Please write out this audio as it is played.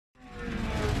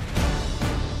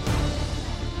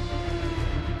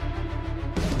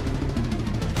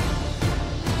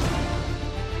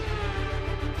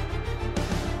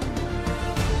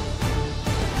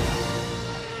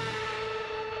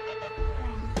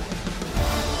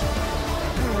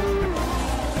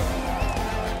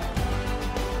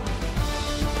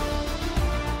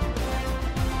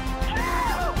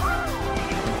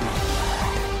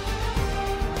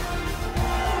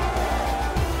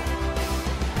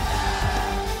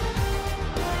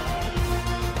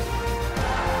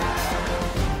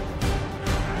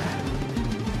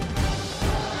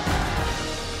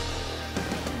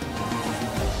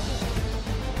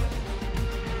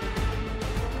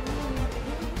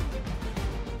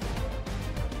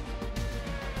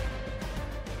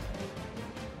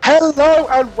Hello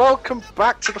and welcome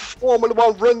back to the Formula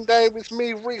One Rundown with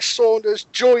me, Rhys Saunders.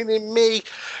 Joining me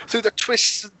through the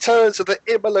twists and turns of the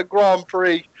Imola Grand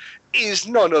Prix is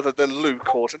none other than Luke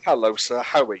Horton. Hello, sir.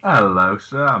 How are you? Hello,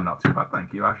 sir. I'm not too bad,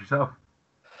 thank you. How's yourself?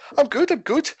 I'm good.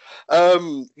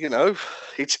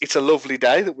 It's a lovely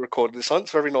day that we're recording this on.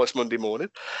 It's a very nice Monday morning,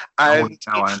 and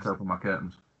I went open my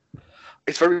curtains.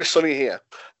 It's very sunny here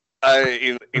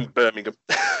in Birmingham.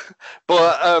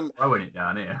 But blowing it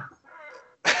down here.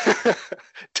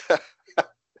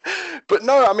 But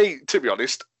no, I mean, to be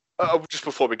honest, just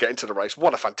before we get into the race,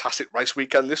 what a fantastic race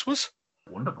weekend this was.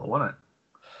 Wonderful, wasn't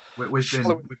it?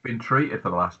 We've been treated for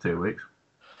the last 2 weeks.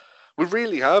 We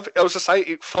really have. I was to say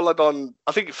it followed on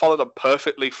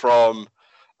perfectly from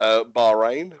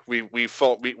Bahrain. We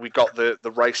thought we got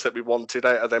the race that we wanted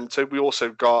out of them too. We also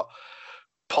got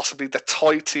possibly the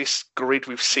tightest grid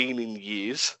we've seen in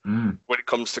years when it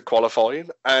comes to qualifying.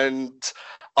 And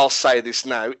I'll say this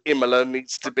now, Imola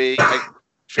needs to be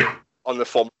on the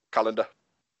form calendar.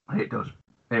 It does.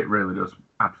 It really does.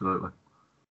 Absolutely.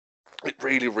 It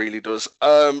really, really does.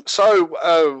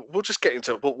 So we'll just get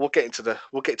into we'll get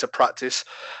into practice.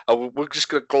 We're just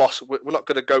going to gloss. We're not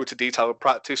going to go into detail of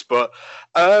practice, but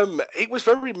it was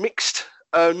very mixed.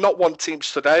 Not one team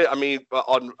stood out. I mean,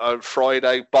 on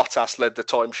Friday, Bottas led the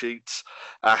timesheets.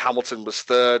 Hamilton was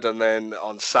third, and then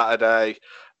on Saturday,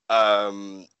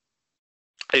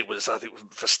 I think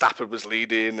Verstappen was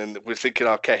leading, and we're thinking,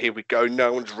 okay, here we go.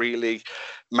 No one's really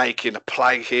making a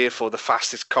play here for the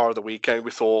fastest car of the weekend.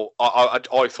 We thought,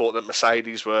 I thought that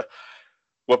Mercedes were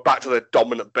back to their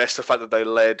dominant best. The fact that they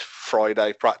led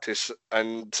Friday practice,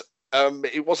 and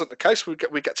it wasn't the case. We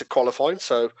get to qualifying,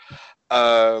 so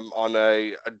on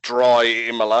a dry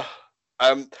Imola,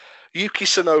 Yuki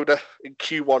Tsunoda in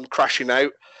Q1 crashing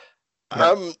out.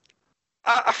 Yeah.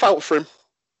 I felt for him.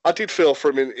 I did feel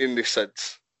for him in this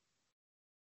sense.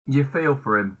 You feel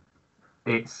for him.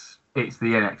 It's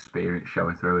the inexperience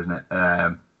showing through, isn't it?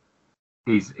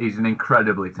 He's an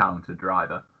incredibly talented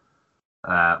driver.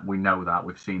 We know that.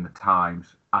 We've seen the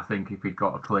times. I think if he'd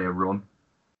got a clear run,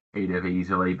 he'd have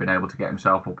easily been able to get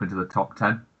himself up into the top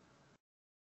 10.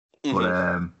 Mm-hmm.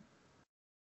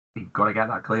 But you've got to get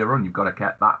that clear run. You've got to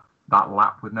get that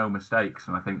lap with no mistakes.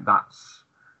 And I think that's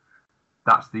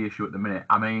the issue at the minute.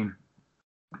 I mean,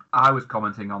 I was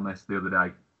commenting on this the other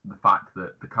day, the fact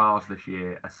that the cars this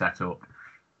year are set up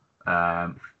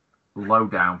low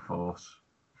downforce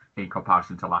in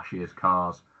comparison to last year's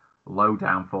cars, low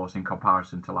downforce in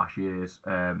comparison to last year's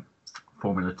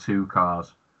Formula 2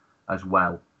 cars as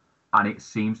well. And it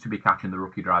seems to be catching the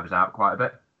rookie drivers out quite a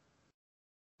bit.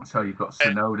 So you've got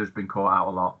Tsunoda's been caught out a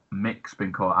lot, Mick's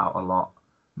been caught out a lot,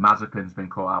 Mazepin's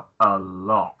been caught out a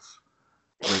lot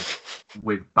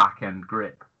with back-end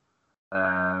grip.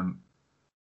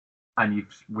 And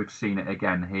we've seen it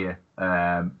again here.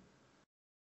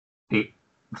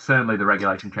 Certainly the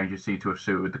regulation changes seem to have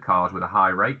suited the cars with a high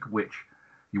rake, which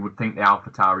you would think the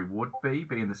AlphaTauri would be,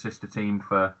 being the sister team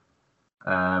for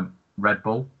Red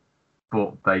Bull,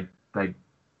 but they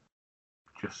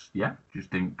just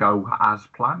didn't go as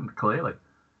planned, clearly.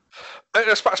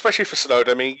 Especially for Tsunoda.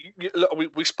 I mean,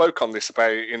 we spoke on this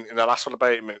about in the last one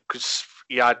about him, because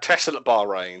he had tested at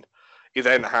Bahrain. He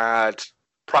then had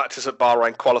practice at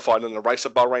Bahrain, qualifying in the race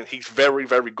at Bahrain. He's very,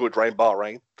 very good around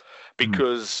Bahrain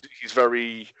because he's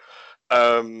very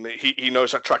he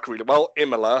knows that track really well.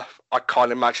 Imola, I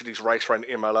can't imagine he's raced around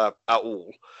Imola at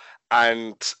all.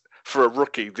 And for a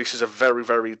rookie, this is a very,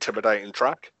 very intimidating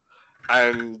track.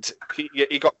 And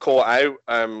he got caught out.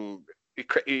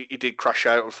 He did crash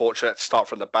out, unfortunately, at the start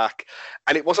from the back.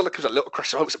 And it wasn't like it was a little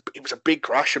crash. It was a big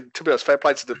crash. And to be honest, fair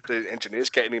play to the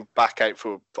engineers getting him back out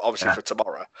for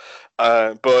tomorrow.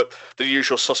 But the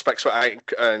usual suspects were out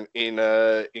in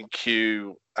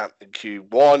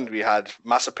Q1. We had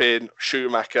Mazepin,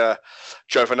 Schumacher,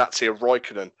 Giovinazzi, and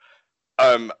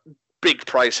Raikkonen. Big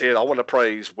praise here. I want to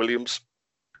praise Williams.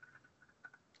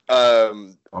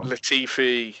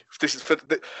 Latifi. This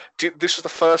was the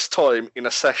first time in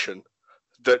a session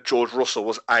that George Russell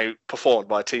was outperformed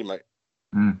by a teammate.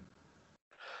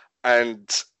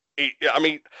 And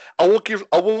I will give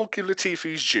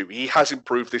Latifi his due. He has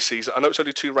improved this season. I know it's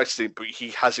only 2 races in, but he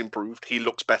has improved. He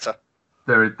looks better.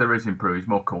 There is improved. He's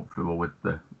more comfortable with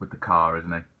the car,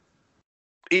 isn't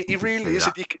he? He really is.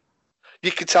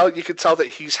 You can tell that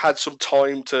he's had some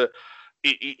time to.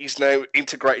 He's now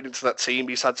integrated into that team.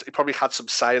 He probably had some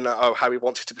say in that, how he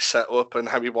wants it to be set up and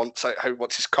how he wants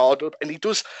his car done. And he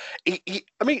does. He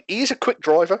is a quick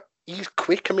driver. He's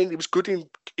quick. I mean, he was good in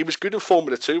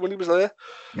Formula 2 when he was there.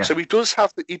 Yeah. So he does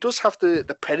have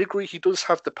the pedigree. He does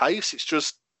have the pace. It's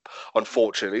just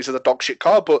unfortunately. These are the dog shit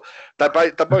car, but they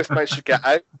both managed to get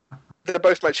out. They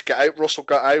both managed to get out. Russell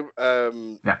got out.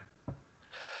 Yeah.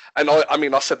 And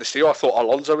I said this to you. I thought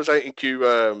Alonso was out in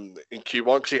Q1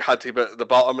 because he had him at the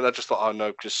bottom, and I just thought, oh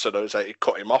no, because Tsunoda's out, he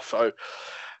cut him off. So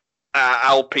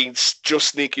Alpine's just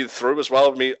sneaking through as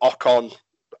well. Ocon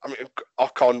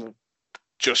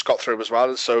just got through as well,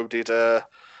 and so did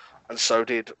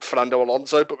Fernando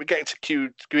Alonso. But we get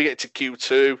into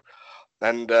Q2,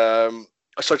 and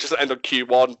so just at the end of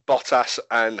Q1, Bottas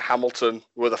and Hamilton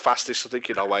were the fastest. So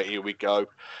thinking, oh wait, here we go,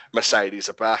 Mercedes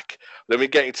are back. Then we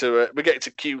get into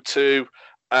Q2,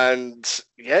 and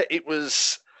yeah, it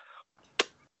was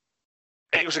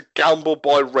a gamble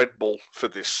by Red Bull for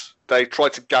this. They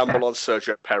tried to gamble on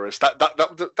Sergio Perez.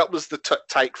 That was the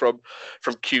take from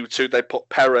Q2. They put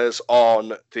Perez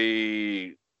on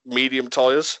the medium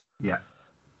tyres. Yeah.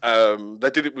 They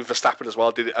did it with Verstappen as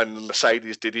well. And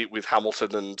Mercedes did it with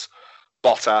Hamilton and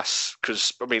Bottas.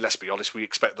 Because let's be honest, we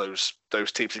expect those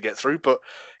teams to get through, but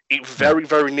it very,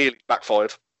 very nearly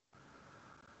backfired.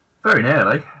 Very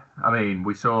nearly.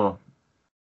 We saw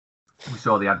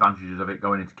the advantages of it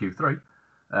going into Q3,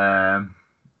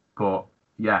 but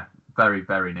yeah, very,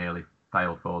 very nearly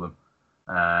failed for them.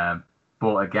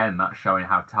 But again, that's showing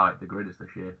how tight the grid is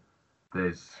this year.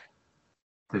 There's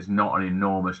not an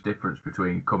enormous difference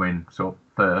between coming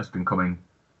first and coming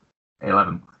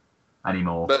 11th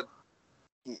anymore. But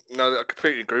no, I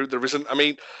completely agree. There isn't.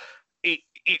 You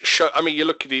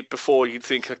look at it before, you'd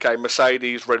think, okay,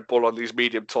 Mercedes, Red Bull on these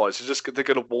medium tyres, they're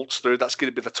going to waltz through. That's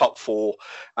going to be the top four,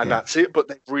 and that's it. But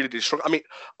they really did struggle.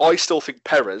 I still think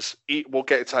Perez. We'll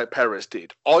get into how Perez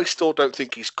did. I still don't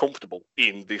think he's comfortable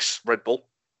in this Red Bull.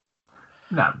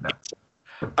 No.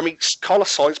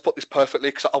 Carlos Sainz put this perfectly,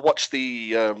 because I watched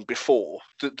the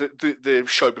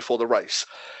show before the race.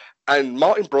 And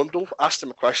Martin Brundle asked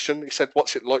him a question. He said,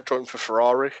 what's it like driving for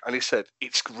Ferrari? And he said,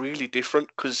 it's really different,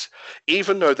 because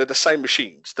even though they're the same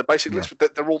machines, they're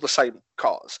all the same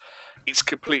cars. It's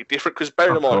completely different, because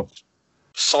bear in mind,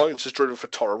 Sainz has driven for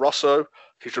Toro Rosso,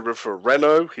 he's driven for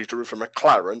Renault, he's driven for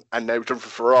McLaren, and now he's driven for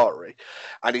Ferrari.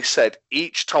 And he said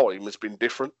each time has been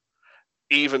different,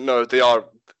 even though they are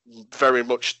very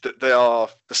much, they are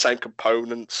the same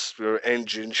components,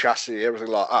 engine, chassis, everything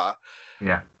like that.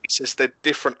 Yeah. He says they're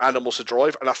different animals to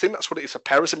drive, and I think that's what it is for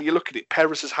Perez. You look at it,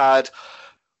 Perez has had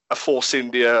a Force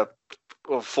India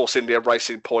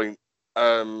Racing Point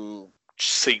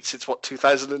seat since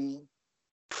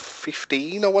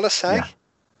 2015, I want to say. Yeah.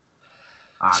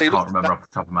 I can't remember off the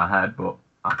top of my head, but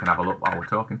I can have a look while we're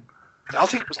talking. I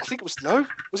think it was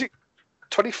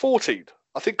 2014?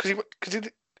 I think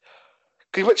because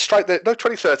he went straight there. No,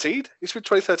 2013. It's been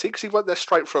 2013 because he went there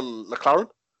straight from McLaren.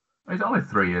 He's only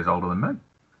 3 years older than me.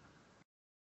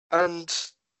 And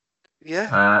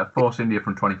yeah, Force India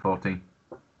from 2014.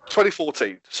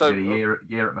 2014. So a year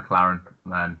at McLaren,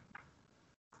 and then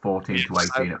 14 to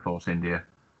 18 at Force India.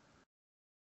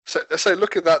 So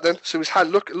look at that then. So he's had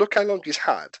look how long he's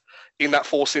had in that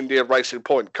Force India Racing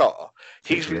Point car.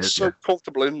 He's been so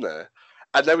comfortable in there,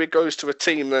 and then he goes to a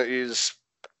team that is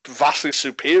vastly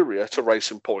superior to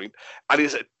Racing Point and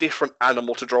is a different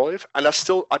animal to drive. And I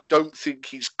don't think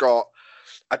he's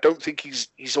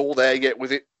all there yet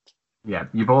with it. Yeah,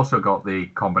 you've also got the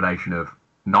combination of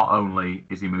not only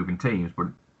is he moving teams, but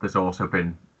there's also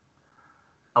been,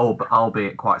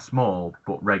 albeit quite small,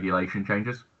 but regulation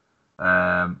changes.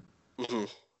 And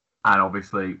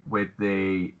obviously with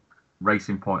the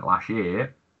Racing Point last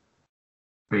year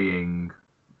being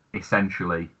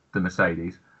essentially the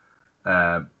Mercedes,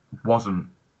 wasn't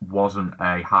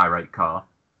a high rake car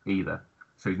either.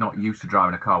 So he's not used to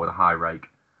driving a car with a high rake.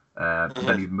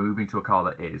 Then he's moving to a car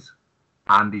that is,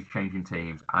 and he's changing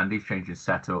teams, and he's changing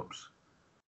setups.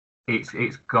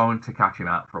 It's going to catch him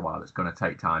out for a while. It's going to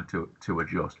take time to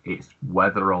adjust. It's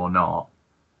whether or not,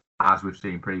 as we've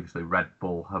seen previously, Red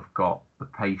Bull have got the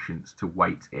patience to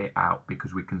wait it out,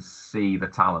 because we can see the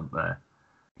talent there.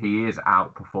 He is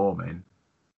outperforming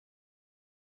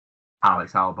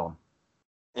Alex Albon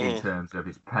in terms of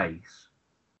his pace,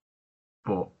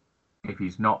 but if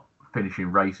he's not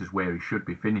finishing races where he should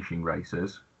be finishing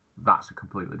races, that's a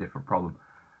completely different problem.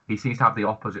 He seems to have the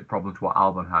opposite problem to what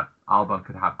Albon had. Albon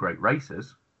could have great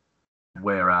races,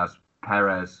 whereas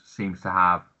Perez seems to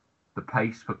have the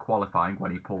pace for qualifying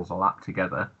when he pulls a lap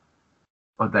together,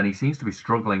 but then he seems to be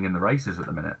struggling in the races at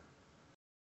the minute.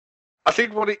 I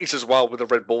think what it is as well with the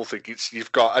Red Bull thing,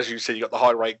 you've got, as you said, you've got the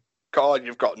high rate car,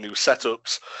 you've got new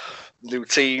setups, new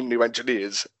team, new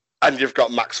engineers, and you've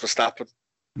got Max Verstappen.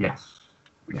 Yes.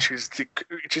 Which is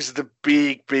the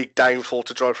big downfall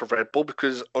to drive for Red Bull,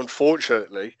 because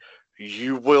unfortunately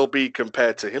you will be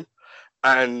compared to him,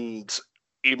 and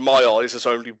in my eyes, there's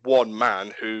only one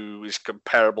man who is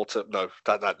comparable to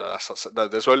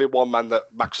there's only one man that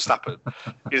Max Verstappen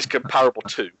is comparable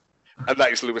to, and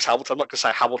that is Lewis Hamilton. I'm not going to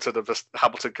say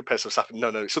Hamilton compares to Verstappen. No,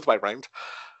 it's the other way around.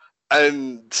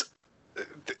 And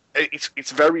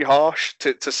it's very harsh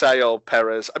to say, oh,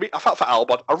 Perez. I mean, I felt for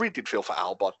Albon. I really did feel for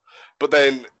Albon, but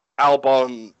then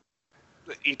Albon,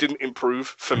 he didn't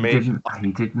improve for me.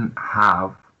 He didn't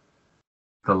have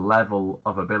the level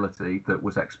of ability that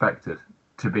was expected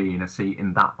to be in a seat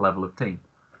in that level of team.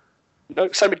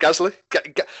 No, same with Gasly.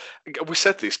 We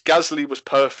said this. Gasly was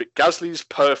perfect. Gasly's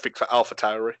perfect for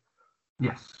AlphaTauri.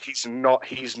 Yes.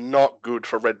 He's not good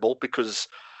for Red Bull, because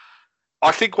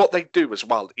I think what they do as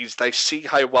well is they see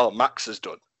how well Max has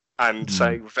done and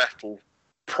say Vettel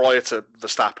prior to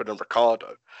Verstappen and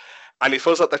Ricciardo. And it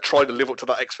feels like they're trying to live up to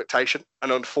that expectation.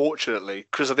 And unfortunately,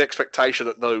 because of the expectation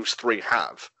that those three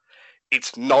have,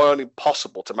 it's not only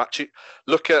impossible to match it.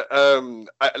 Look at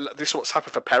this is what's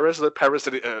happened for Perez. Perez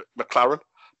did it at McLaren.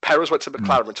 Perez went to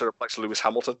McLaren to replace Lewis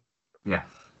Hamilton. Yeah.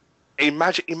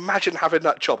 Imagine having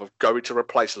that job of going to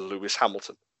replace Lewis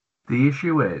Hamilton. The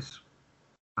issue is,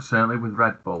 certainly with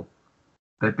Red Bull,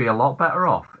 they'd be a lot better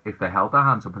off if they held their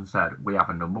hands up and said, we have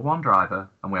a number one driver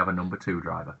and we have a number two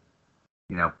driver.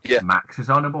 Max is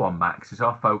our number one. Max is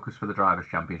our focus for the Drivers'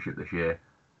 Championship this year.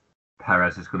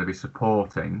 Perez is going to be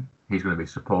supporting. He's going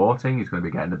to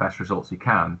be getting the best results he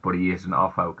can, but he isn't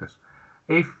our focus.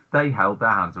 If they held their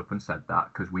hands up and said that,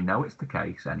 because we know it's the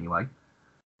case anyway,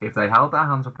 if they held their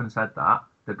hands up and said that,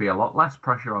 there'd be a lot less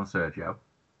pressure on Sergio.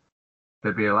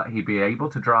 He'd be able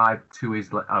to drive to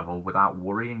his level without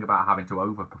worrying about having to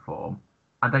overperform,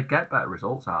 and they'd get better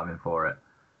results out of him for it.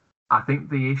 I think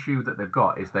the issue that they've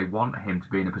got is they want him to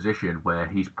be in a position where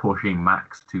he's pushing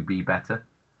Max to be better.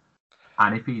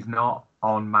 And if he's not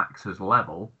on Max's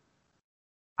level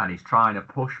and he's trying to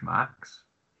push Max,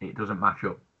 it doesn't match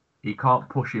up. He can't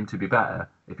push him to be better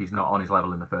if he's not on his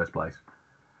level in the first place.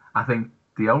 I think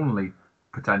the only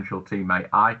potential teammate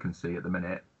I can see at the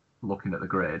minute, looking at the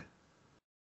grid,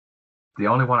 the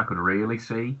only one I could really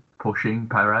see pushing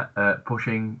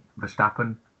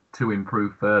Verstappen to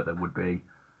improve further would be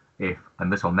if,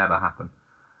 and this will never happen,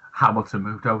 Hamilton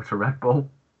moved over to Red Bull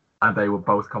and they were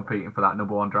both competing for that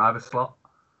number one driver slot.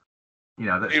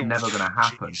 That's never going to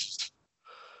happen.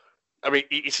 I mean,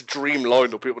 it's a dream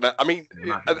lineup. I mean,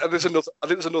 and there's another. I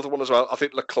think there's another one as well. I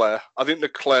think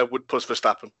Leclerc would push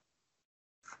Verstappen.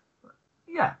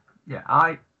 Yeah.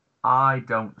 I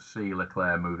don't see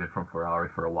Leclerc moving from Ferrari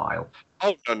for a while.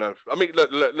 Oh no! I mean,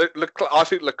 I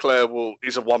think Leclerc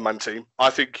is a one-man team.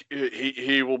 I think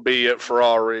he will be at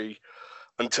Ferrari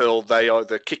until they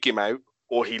either kick him out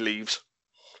or he leaves.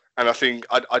 And I think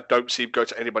I don't see him go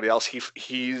to anybody else. He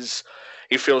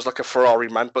feels like a Ferrari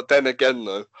man. But then again,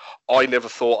 though, I never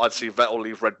thought I'd see Vettel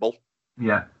leave Red Bull.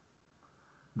 Yeah,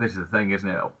 this is the thing, isn't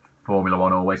it? Formula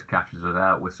One always catches us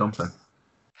out with something.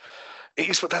 It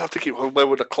is, but then I'm thinking, well, where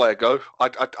would Leclerc go? I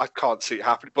can't see it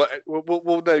happening. But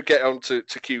we'll now get on to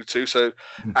Q2. So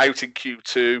out in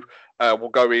Q2, we'll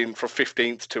go in from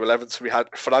 15th to 11th. So we had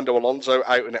Fernando Alonso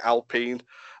out in Alpine.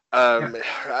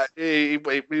 It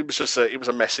was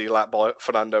a messy lap by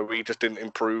Fernando. He just didn't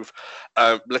improve.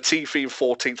 Latifi in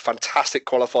 14th, fantastic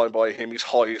qualifying by him. His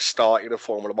highest start in a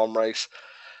Formula One race.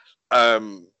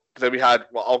 Then we had,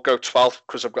 I'll go 12th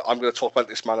because I'm going to talk about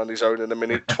this man on his own in a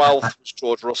minute. 12th was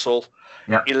George Russell.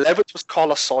 Yep. 11th was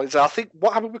Carlos Sainz. I think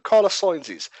what happened with Carlos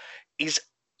Sainz is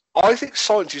I think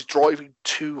Sainz is driving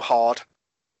too hard.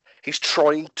 He's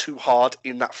trying too hard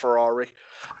in that Ferrari.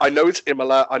 I know it's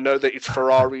Imola. I know that it's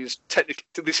Ferrari's. Technically,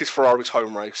 this is Ferrari's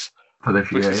home race for this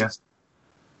year. Yeah.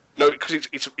 No, because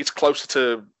it's closer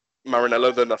to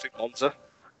Maranello than I think Monza.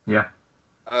 Yeah.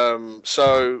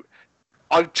 So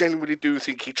I genuinely do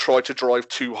think he tried to drive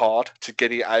too hard to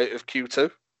get it out of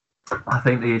Q2. I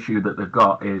think the issue that they've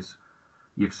got is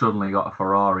you've suddenly got a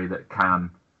Ferrari that can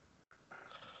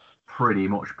pretty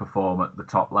much perform at the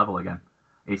top level again.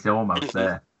 It's almost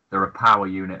there. They're a power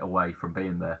unit away from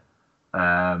being there.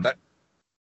 And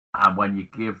when you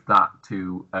give that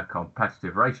to a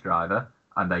competitive race driver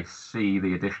and they see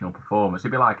the additional performance,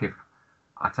 it'd be like if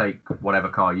I take whatever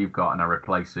car you've got and I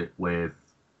replace it with,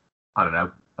 I don't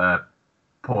know, a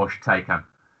Porsche Taycan.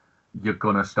 You're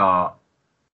going to start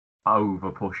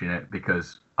over pushing it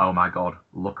because, oh my God,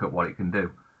 look at what it can do.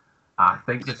 I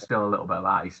think there's still a little bit of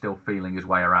that. He's still feeling his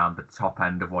way around the top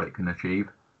end of what it can achieve.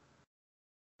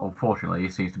 Unfortunately, he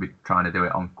seems to be trying to do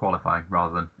it on qualifying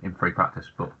rather than in free practice.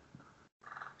 But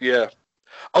yeah,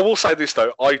 I will say this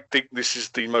though: I think this is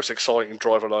the most exciting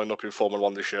driver lineup in Formula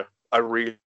One this year. I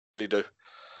really do.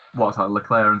 What's that,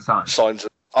 Leclerc and Sainz?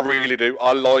 I really do.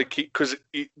 I like it because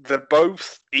they're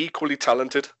both equally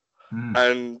talented,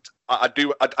 and I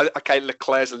do. Okay,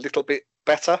 Leclerc's a little bit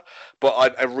better, but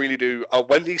I really do.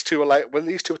 When these two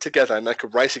are together and they can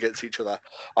race against each other,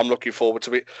 I'm looking forward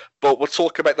to it. But we'll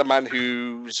talk about the man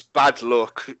whose bad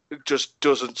luck just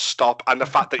doesn't stop, and the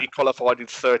fact that he qualified in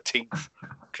 13th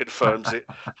confirms it.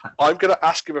 I'm going to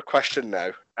ask him a question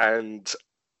now, and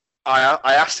I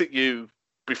asked it you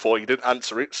before. You didn't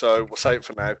answer it, so we'll say it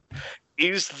for now.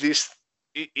 Is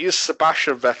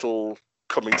Sebastian Vettel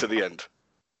coming to the end?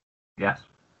 Yes.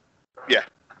 Yeah.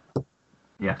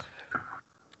 Yes.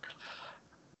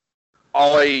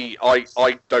 I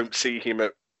don't see him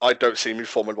in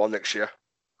Formula One next year.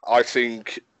 I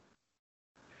think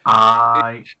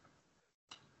I'm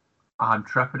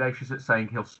trepidatious at saying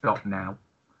he'll stop now.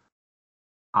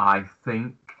 I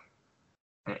think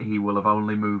he will have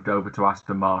only moved over to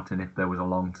Aston Martin if there was a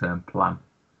long-term plan.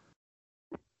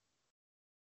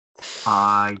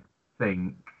 I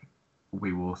think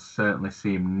we will certainly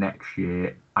see him next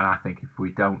year, and I think if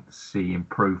we don't see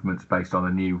improvements based on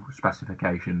the new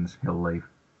specifications, he'll leave.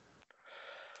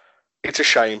 It's a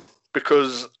shame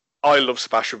because I love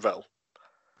Sebastian Vettel.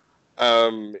 I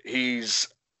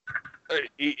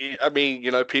mean, you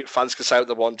know, fans can say what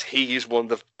they want. He is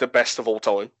one of the best of all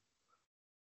time.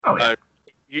 Oh yeah.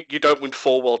 You don't win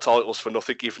 4 world titles for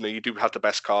nothing, even though you do have the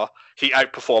best car. He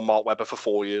outperformed Mark Webber for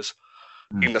 4 years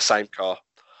in the same car.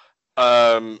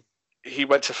 He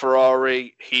went to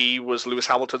Ferrari. He was Lewis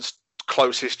Hamilton's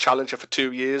closest challenger for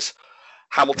 2 years.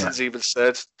 Hamilton's even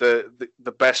said the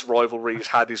best rivalry he's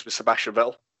had is with Sebastian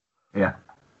Vettel. Yeah.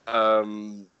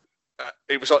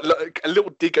 It was like a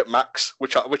little dig at Max,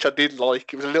 which I did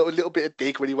like. It was a little bit of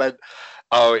dig when he went,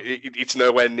 "Oh, it's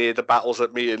nowhere near the battles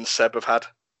that me and Seb have had."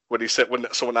 When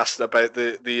someone asked him about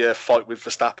the fight with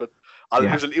Verstappen,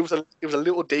 it was a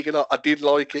little dig, and I did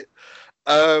like it.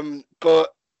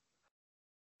 But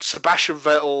Sebastian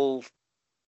Vettel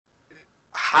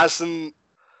hasn't.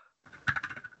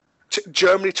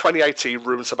 Germany 2018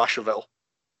 ruined Sebastian Vettel.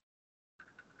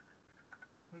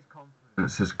 His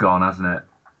confidence has gone, hasn't it?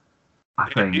 I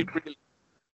think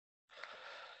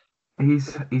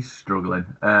he's struggling.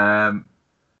 I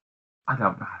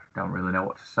don't really know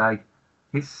what to say.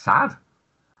 It's sad.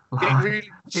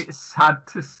 It's sad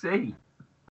to see.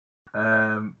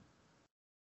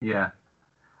 Yeah.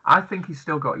 I think he's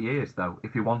still got years, though.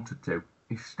 If he wanted to,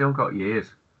 he's still got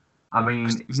years. I mean,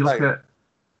 you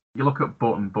look at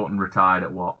Button. Button retired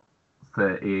at what,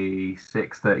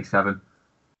 36, 37.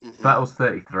 Vettel's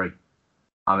 33.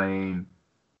 I mean,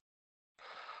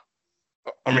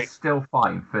 he's still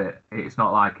fighting fit. It's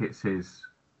not like it's his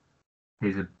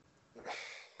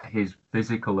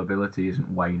physical ability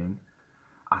isn't waning.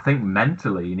 I think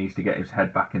mentally he needs to get his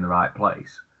head back in the right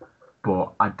place,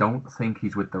 but I don't think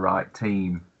he's with the right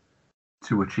team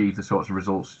to achieve the sorts of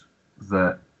results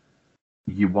that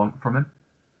you want from him.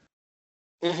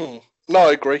 Mm-hmm. No,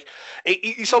 I agree.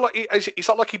 It's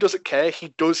not like he doesn't care.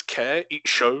 He does care. It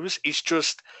shows. It's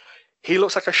just he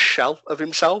looks like a shell of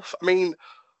himself. I mean,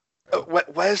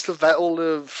 where's the Vettel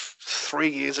of 3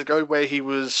 years ago where he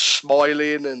was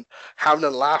smiling and having a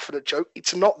laugh and a joke?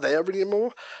 It's not there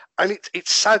anymore, and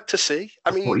it's sad to see.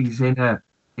 I mean, but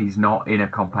he's not in a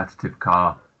competitive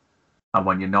car, and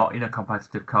when you're not in a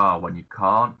competitive car, when you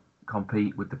can't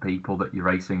compete with the people that you're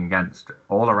racing against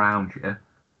all around you,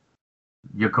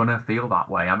 you're gonna feel that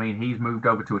way. I mean, he's moved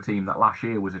over to a team that last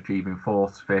year was achieving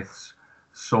 4th, 5th,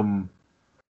 some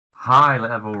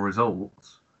high-level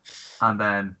results. And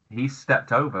then he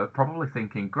stepped over, probably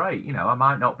thinking, great, you know, I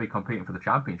might not be competing for the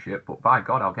championship, but by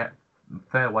God, I'll get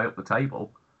fair way up the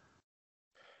table.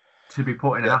 To be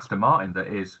put in an Aston Martin that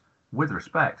is, with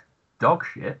respect, dog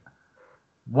shit,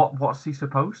 what's he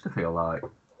supposed to feel like?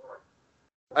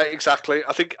 Exactly.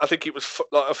 I think it was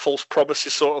like a false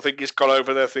promises sort of thing. He's gone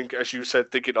over there, as you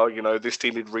said, thinking, oh, you know, this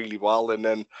team did really well, and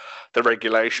then the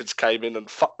regulations came in and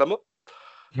fucked them up.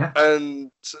 Yeah.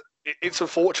 And it's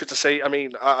unfortunate to see. I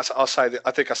mean, I'll say that.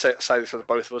 I think I say this for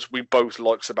both of us. We both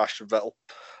like Sebastian Vettel,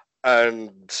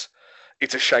 and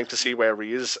it's a shame to see where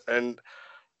he is. And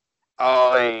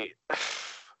I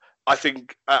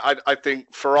think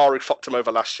Ferrari fucked him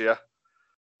over last year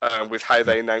with how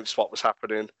they announced what was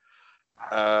happening,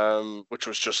 which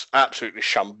was just absolutely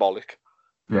shambolic.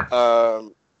 Yeah.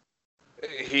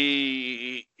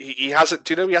 He hasn't.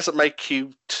 Do you know he hasn't made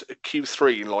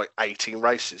Q3 in like 18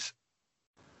 races?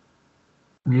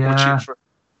 Yeah.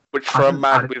 Which for a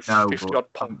man with 50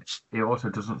 odd points, it also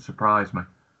doesn't surprise me.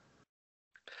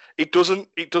 It doesn't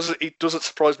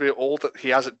surprise me at all that he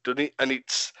hasn't done it, and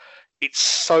it's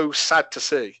so sad to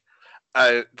see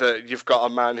that you've got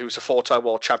a man who's a 4-time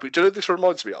world champion. Do you know what this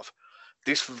reminds me of?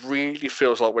 this really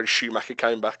feels like when Schumacher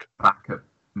came back. Back at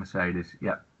Mercedes,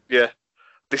 yeah. Yeah,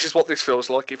 this is what this feels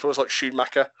like. It feels like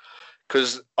Schumacher,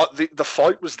 because the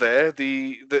fight was there,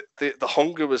 the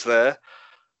hunger was there,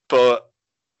 but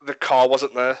the car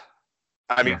wasn't there,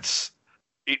 and it's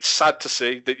sad to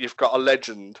see that you've got a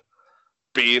legend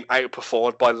being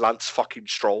outperformed by Lance fucking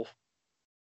Stroll.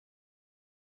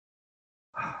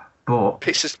 But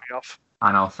pisses me off.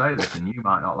 And I'll say this, and you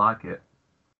might not like it.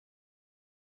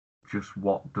 Just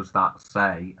what does that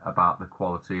say about the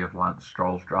quality of Lance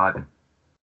Stroll's driving?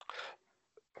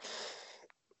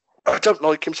 I don't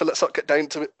like him, so let's not get down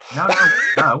to it.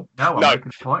 No. I'm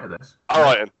making a point of this. All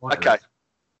right, okay.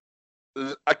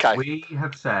 Okay. We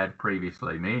have said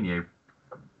previously, me and you,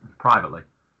 privately,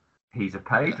 he's a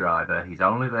paid driver. He's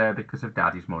only there because of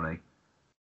Daddy's money.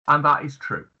 And that is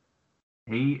true.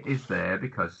 He is there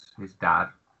because his dad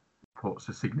puts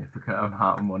a significant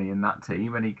amount of money in that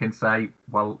team, and he can say,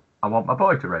 well, I want my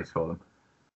boy to race for them.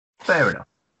 Fair enough.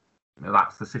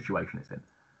 That's the situation it's in.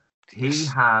 He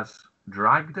has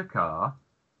dragged a car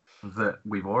that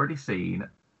we've already seen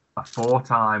a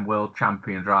 4-time world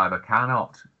champion driver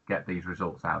cannot get these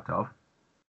results out of,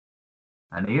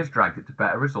 and he has dragged it to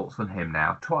better results than him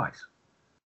now twice.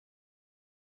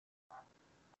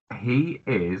 He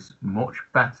is much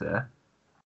better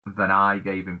than I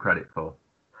gave him credit for,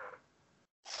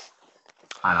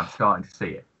 and I'm starting to see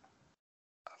it.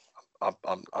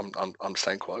 I'm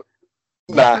staying quiet.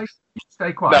 You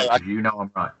stay quiet because you know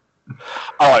I'm right.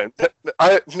 All right,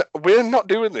 we're not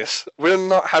doing this. We're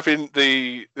not having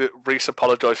the Reese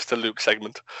apologise to Luke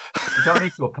segment. You don't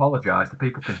need to apologise. The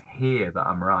people can hear that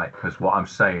I'm right because what I'm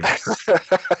saying is true.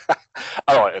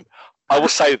 All right, I will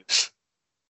say this.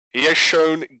 He has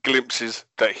shown glimpses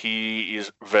that he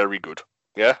is very good.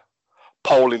 Yeah,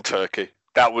 pole in Turkey.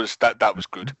 That was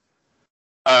good.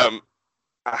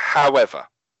 However,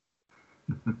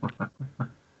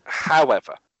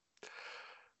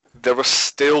 there are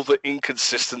still the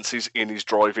inconsistencies in his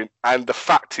driving, and the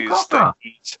fact is that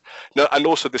and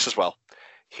also this as well.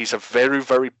 He's a very,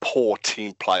 very poor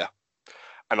team player,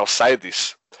 and I'll say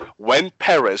this: when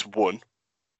Perez won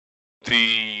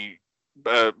the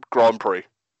Grand Prix,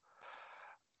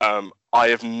 I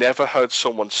have never heard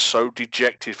someone so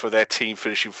dejected for their team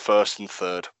finishing first and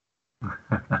third.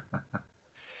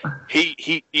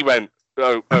 He went,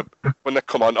 when they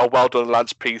come on, well done,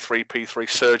 lads, P3,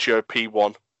 Sergio,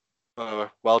 P1.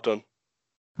 Well done.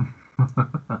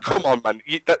 Come on, man.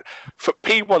 For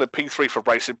P1 and P3 for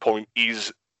Racing Point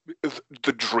is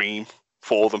the dream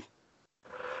for them.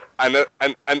 And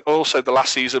also the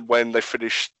last season when they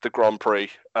finished the Grand Prix,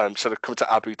 so they come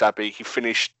to Abu Dhabi, he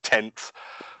finished 10th.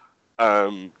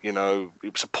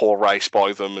 It was a poor race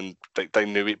by them, and they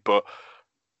knew it, but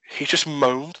he just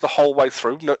moaned the whole way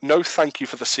through. No, thank you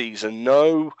for the season.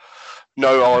 No,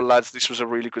 lads, this was a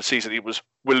really good season. It was,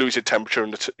 we're losing temperature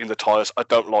in the tyres. I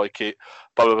don't like it.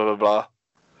 Blah, blah, blah, blah, blah.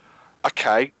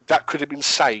 Okay, that could have been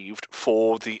saved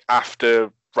for the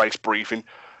after-race briefing.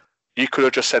 You could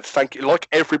have just said thank you, like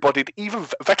everybody. Even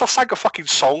Vettel sang a fucking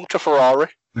song to Ferrari.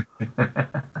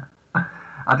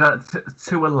 I don't,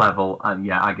 to a level, and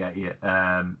yeah, I get you.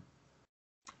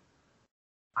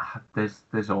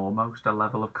 There's almost a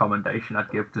level of commendation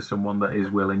I'd give to someone that is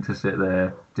willing to sit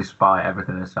there despite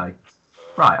everything and say,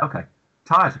 right, okay,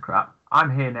 tyres are crap.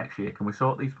 I'm here next year. Can we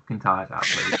sort these fucking tyres out,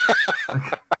 please?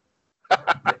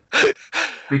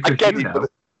 Because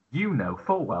you know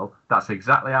full well that's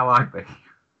exactly how I'd be.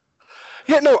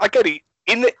 Yeah, no, I get it.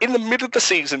 In the middle of the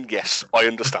season, yes, I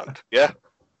understand. Yeah.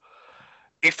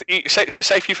 If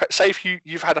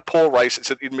you've had a poor race, it's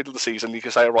in the middle of the season, you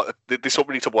can say, right, this is what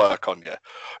we need to work on. Yeah,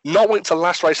 not when it's the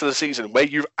last race of the season where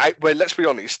let's be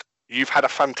honest, you've had a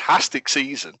fantastic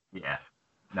season. Yeah,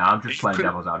 no, I'm just playing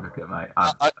devil's advocate, mate.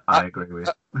 I agree with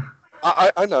you.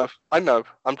 I know.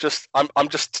 I'm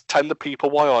just telling the people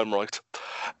why I'm right.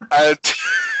 And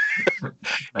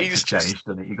he's changed,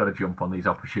 doesn't it? You got to jump on these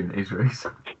opportunities, Reece.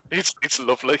 It's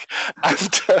lovely,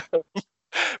 and.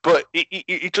 But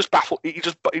it just baffles.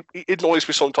 It annoys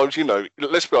me sometimes.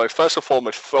 Let's be honest. First and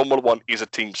foremost, Formula One is a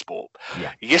team sport.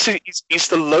 Yeah. Yes, it's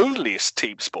the loneliest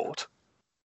team sport.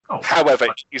 Oh, however,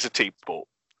 it is a team sport,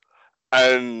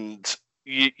 and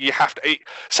you have to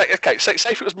say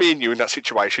if it was me and you in that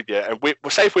situation, yeah, and we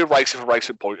say if we're racing for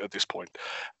Racing Point at this point,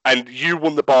 and you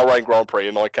won the Bahrain Grand Prix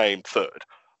and I came third,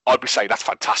 I'd be saying that's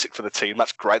fantastic for the team.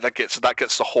 That's great. That gets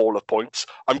the haul of points.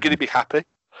 I'm going to be happy.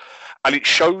 And it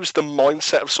shows the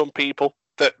mindset of some people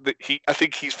that I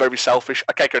think he's very selfish.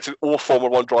 Okay, all Formula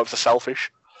One drivers are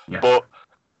selfish, yeah. But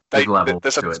there's a level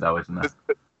to it, though, isn't there?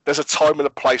 There's a time and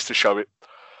a place to show it.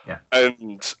 Yeah.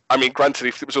 And I mean, granted,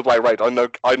 if it was the other way around,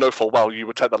 I know full well you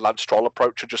would take the Lance Stroll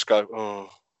approach and just go, oh,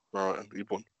 right, you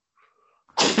won.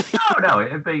 No,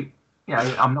 it'd be.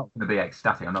 Yeah, I'm not going to be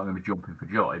ecstatic. I'm not going to be jumping for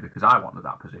joy because I wanted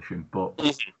that position. But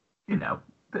you know,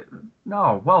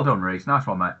 no, well done, Reese. Nice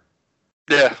one, mate.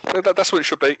 Yeah, that's what it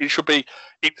should be. It should be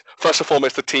first and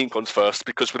foremost the team comes first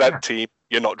because without the team,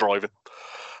 you're not driving.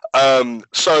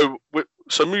 So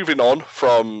moving on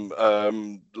from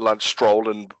Lance Stroll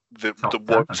and the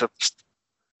works of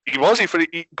he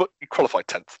qualified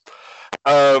 10th.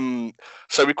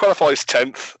 So we qualified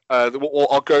 10th.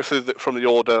 I'll go through from the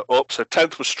order up. So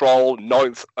 10th was Stroll,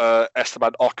 9th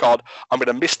Esteban Ocon. I'm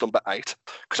going to miss number 8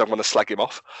 because I'm going to slag him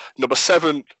off. Number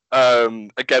 7,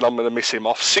 again, I'm going to miss him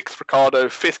off. 6th Ricciardo,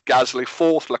 5th Gasly,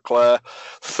 4th Leclerc,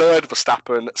 3rd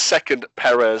Verstappen, 2nd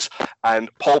Perez, and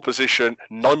pole position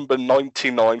number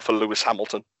 99 for Lewis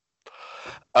Hamilton.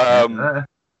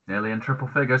 Nearly in triple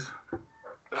figures.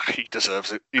 He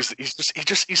deserves it.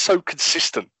 He's so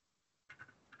consistent.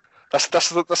 That's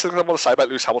the thing I want to say about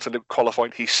Lewis Hamilton in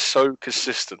qualifying. He's so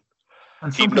consistent.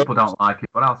 And some people don't like it,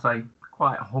 but I'll say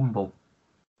quite humble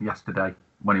yesterday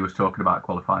when he was talking about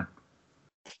qualifying.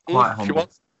 Quite humble.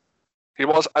 He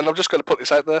was, and I'm just going to put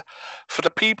this out there. For the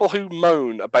people who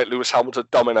moan about Lewis Hamilton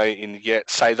dominating, yet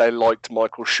say they liked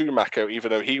Michael Schumacher, even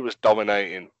though he was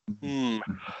dominating.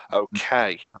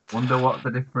 Okay. I wonder what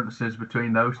the difference is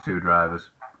between those two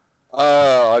drivers.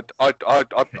 Put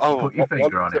your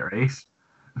finger on it, Reese.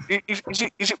 Is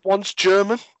it one's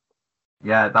German?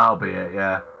 Yeah, that'll be it.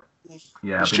 Yeah,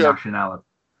 it'll be nationality.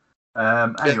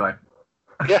 Anyway.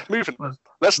 Yeah, moving.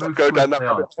 Let's not go down that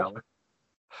road.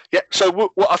 Yeah,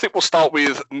 so I think we'll start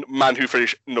with man who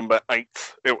finished number 8.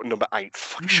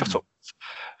 Shut up.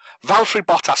 Valtteri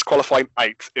Bottas qualifying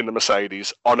 8th in the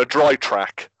Mercedes on a dry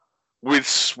track with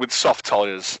soft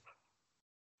tyres.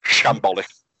 Shambolic.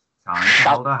 Time to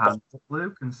hold a hand up,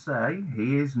 Luke, and say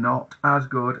he is not as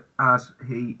good as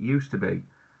he used to be.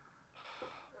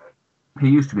 He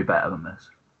used to be better than this.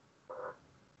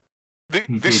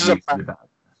 This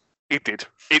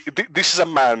is a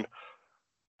man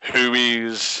who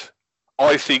is,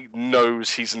 I think,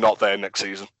 knows he's not there next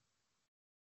season.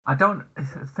 The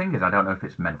thing is, I don't know if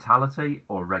it's mentality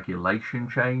or regulation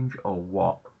change or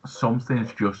what.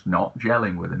 Something's just not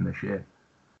gelling with him this year.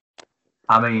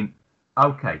 I mean,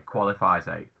 okay, qualifies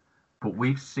 8th, but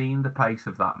we've seen the pace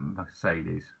of that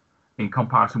Mercedes in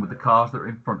comparison with the cars that are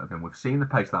in front of him. We've seen the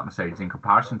pace of that Mercedes in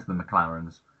comparison to the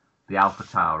McLarens, the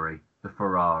AlphaTauri, the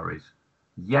Ferraris.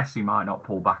 Yes, he might not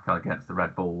pull back against the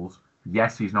Red Bulls.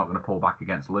 Yes, he's not going to pull back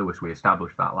against Lewis. We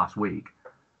established that last week.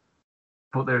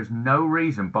 But there's no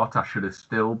reason Bottas should have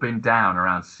still been down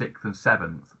around 6th and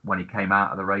 7th when he came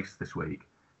out of the race this week.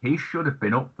 He should have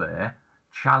been up there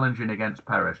challenging against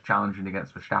Perez, challenging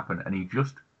against Verstappen, and he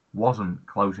just wasn't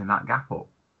closing that gap up.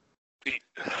 He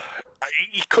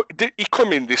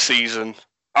come in this season.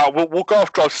 We'll go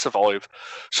off Drive to Survive.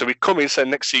 So we come in saying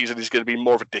next season he's going to be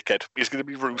more of a dickhead. He's going to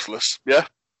be ruthless. Yeah?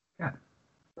 Yeah.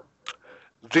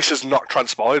 This has not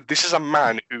transpired. This is a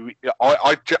man who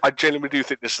I genuinely do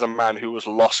think this is a man who has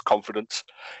lost confidence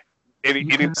in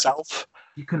himself.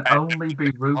 You can only be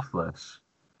ruthless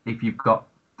if you've got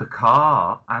the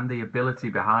car and the ability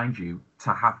behind you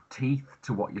to have teeth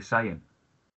to what you're saying.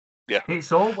 Yeah.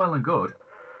 It's all well and good.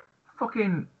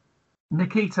 Fucking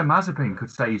Nikita Mazepin could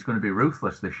say he's going to be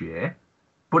ruthless this year,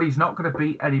 but he's not going to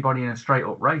beat anybody in a straight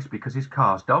up race because his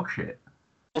car's dog shit.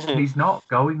 Mm-hmm. He's not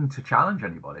going to challenge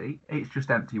anybody. It's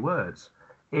just empty words.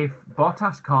 If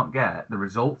Bottas can't get the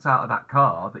results out of that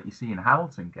car that you see in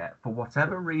Hamilton get, for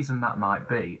whatever reason that might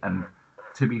be, and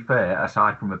to be fair,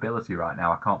 aside from ability right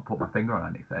now, I can't put my finger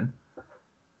on anything.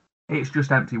 It's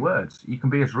just empty words. You can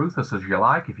be as ruthless as you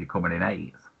like if you're coming in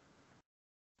 8th.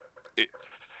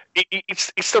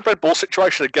 It's the Red Bull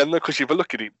situation again, though, because if you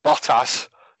look at it, Bottas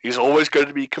is always going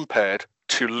to be compared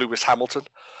to Lewis Hamilton,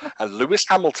 and Lewis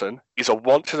Hamilton is a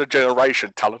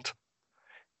once-in-a-generation talent.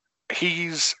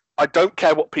 I don't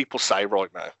care what people say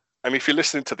right now. I mean, if you're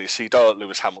listening to this, you don't like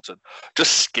Lewis Hamilton,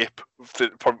 just skip for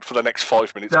the next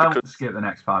 5 minutes. Don't skip the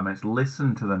next 5 minutes.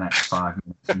 Listen to the next 5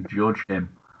 minutes and judge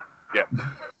him. Yeah.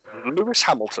 Lewis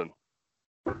Hamilton,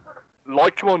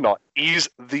 like him or not, is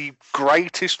the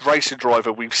greatest racing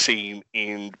driver we've seen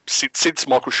since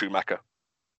Michael Schumacher.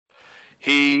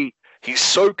 He's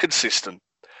so consistent.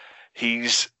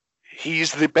 He's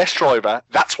the best driver.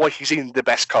 That's why he's in the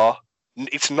best car.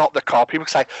 It's not the car. People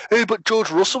say, "Hey, but George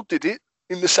Russell did it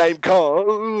in the same car."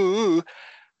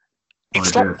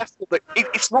 It's not their fault that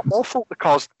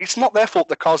it's not their fault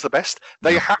the car's the best.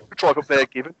 They have to drive up their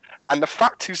given. And the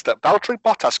fact is that Valtteri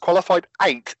Bottas qualified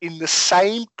 8th in the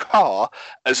same car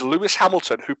as Lewis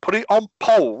Hamilton, who put it on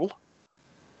pole.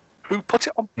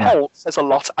 Pole says a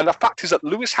lot. And the fact is that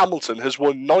Lewis Hamilton has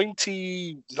won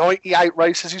 98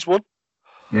 races. He's won.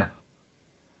 Yeah.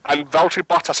 And Valtteri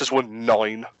Bottas has won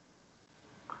 9.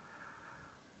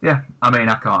 Yeah, I mean,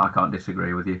 I can't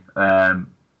disagree with you.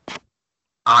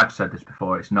 I've said this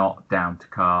before. It's not down to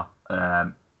car.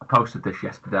 I posted this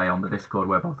yesterday on the Discord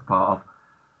we're both a part of.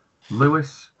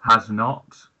 Lewis has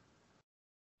not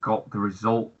got the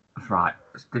result right.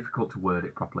 It's difficult to word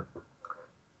it properly.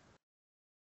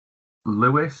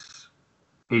 Lewis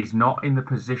is not in the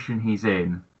position he's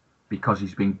in because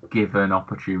he's been given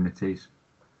opportunities.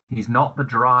 He's not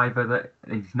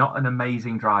he's not an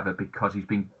amazing driver because he's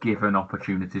been given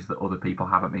opportunities that other people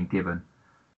haven't been given.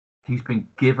 He's been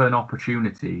given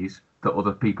opportunities that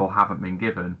other people haven't been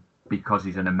given because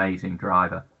he's an amazing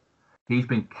driver. He's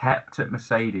been kept at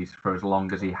Mercedes for as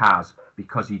long as he has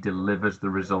because he delivers the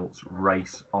results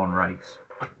race on race,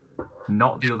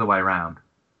 not the other way around.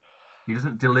 He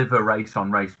doesn't deliver race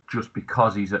on race just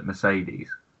because he's at Mercedes.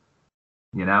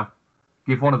 You know?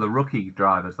 Give one of the rookie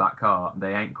drivers that car,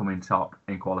 they ain't coming top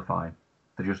in qualifying.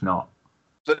 They're just not.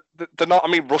 They're not. I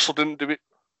mean, Russell didn't do it.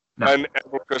 No. And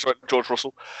everyone goes about George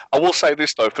Russell. I will say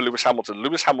this, though, for Lewis Hamilton.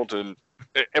 Lewis Hamilton,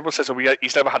 everyone says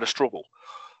he's never had a struggle.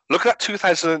 Look at that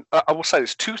 2000. I will say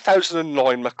this: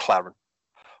 2009 McLaren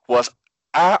was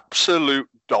absolute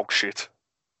dog shit.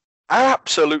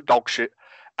 Absolute dog shit.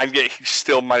 And yet he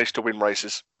still managed to win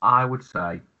races. I would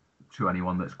say to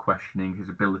anyone that's questioning his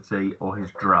ability or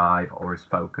his drive or his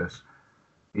focus,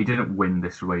 he didn't win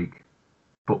this week.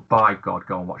 But by God,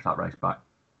 go and watch that race back.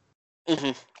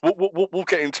 Mm-hmm. We'll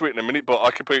get into it in a minute, but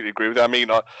I completely agree with you. I mean,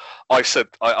 I said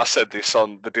this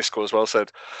on the Discord as well. I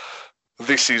said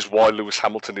this is why Lewis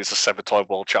Hamilton is a 7-time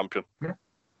world champion. Yeah.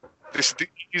 This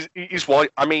is why.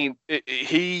 I mean,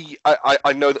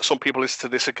 I know that some people listen to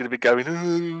this are going to be going,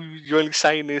 "Oh, you're only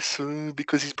saying this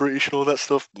because he's British and all that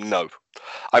stuff." No,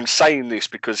 I'm saying this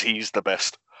because he's the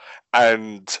best,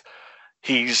 and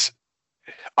he's.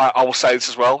 I will say this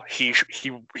as well. He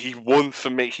won for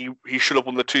me. He should have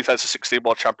won the 2016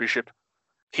 World Championship.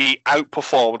 He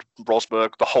outperformed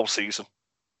Rosberg the whole season.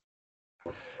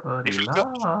 But he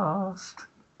lost.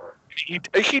 He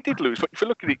did lose, but if you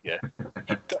look at it,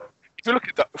 if you look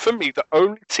at that, for me, the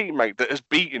only teammate that has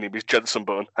beaten him is Jenson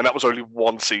Button, and that was only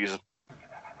one season.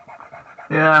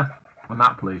 Yeah, well,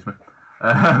 that pleased me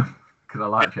because I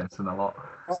like Jenson a lot.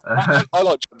 I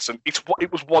like Jenson.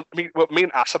 It was one. I mean, me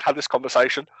and Assad had this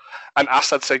conversation, and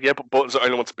Assad said, "Yeah, but Button's the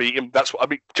only one to beat him." That's what I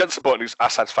mean. Jenson Button is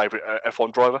Assad's favourite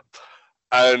F1 driver,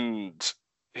 and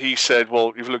he said,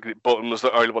 "Well, if you look at it, Button was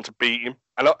the only one to beat him."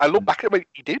 And I look back at it,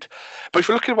 he did. But if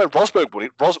you look at when Rosberg won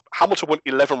it, Hamilton won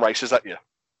 11 races that year.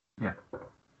 Yeah.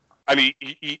 And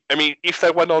I mean, if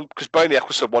they went on, because Bernie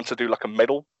Ecclestone wanted to do like a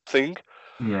medal thing.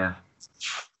 Yeah.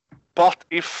 But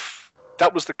if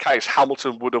that was the case,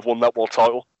 Hamilton would have won that world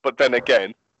title. But then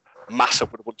again, Massa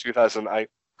would have won 2008.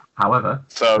 However,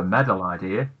 the medal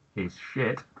idea is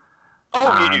shit.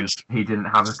 Oh, it is. He didn't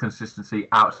have a consistency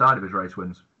outside of his race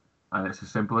wins. And it's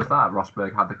as simple as that.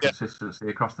 Rosberg had the consistency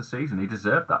across the season. He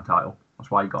deserved that title.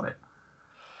 That's why he got it.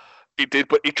 He did,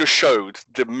 but it just showed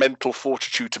the mental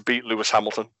fortitude to beat Lewis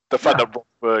Hamilton. The fact that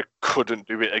Rosberg couldn't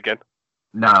do it again.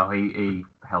 No, he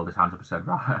held his hands up and said,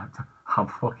 "Right, I'm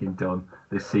fucking done.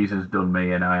 This season's done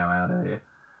me and I am out of here."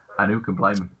 And who can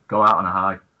blame him? Go out on a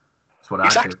high. That's what I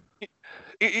do.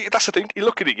 That's the thing. You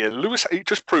look at it again. Lewis, it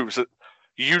just proves that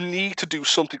you need to do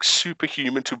something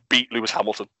superhuman to beat Lewis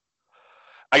Hamilton.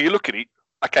 And you look at it,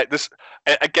 okay, this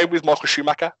again with Michael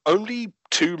Schumacher, only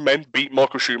 2 men beat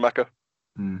Michael Schumacher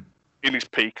in his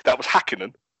peak. That was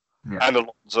Hakkinen and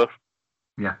Alonso.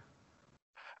 Yeah.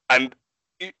 And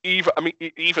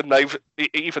even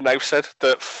they've said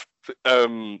that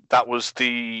that was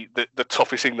the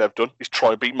toughest thing they've done is try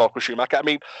and beat Michael Schumacher. I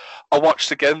mean, I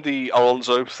watched again the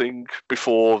Alonso thing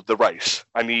before the race,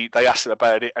 and they asked him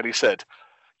about it, and he said,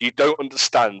 "You don't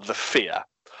understand the fear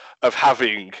of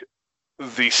having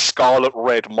the scarlet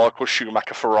red Michael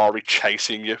Schumacher Ferrari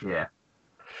chasing you." Yeah.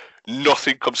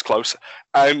 Nothing comes close.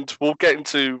 And we'll get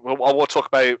into, I want to talk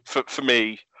about, for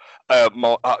me,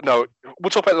 we'll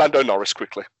talk about Lando Norris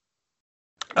quickly.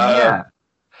 I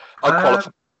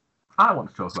want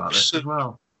to talk about this as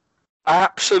well.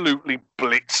 Absolutely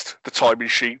blitzed the timing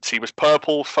sheets. He was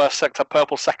purple first sector,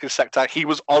 purple second sector. He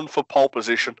was on for pole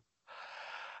position.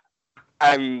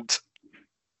 And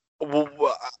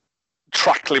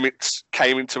track limits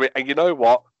came into it. And you know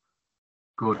what?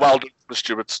 Good. Well done for the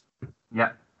stewards.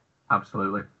 Yeah.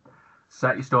 Absolutely.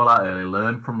 Set your stall out early.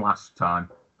 Learn from last time.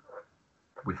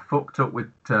 We fucked up with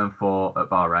turn 4 at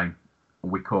Bahrain.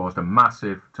 We caused a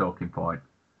massive talking point.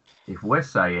 If we're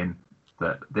saying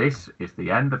that this is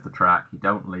the end of the track, you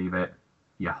don't leave it,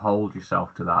 you hold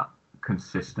yourself to that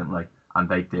consistently. And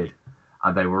they did.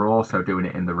 And they were also doing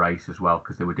it in the race as well,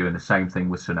 because they were doing the same thing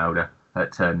with Tsunoda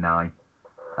at turn 9.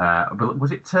 But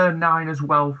was it turn 9 as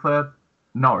well for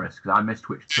Norris? Because I missed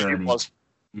which turn it was.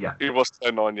 Yeah. It was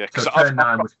turn 9, yeah. So turn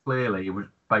 9 was clearly, it was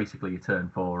basically your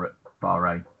turn 4 at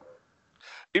Bahrain.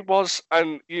 It was,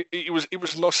 and it was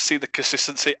nice to see the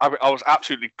consistency. I was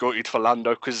absolutely gutted for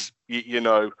Lando because,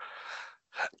 I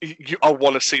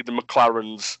want to see the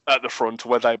McLarens at the front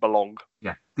where they belong.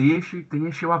 Yeah. The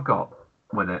issue I've got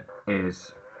with it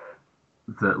is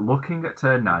that looking at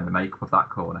turn 9, the makeup of that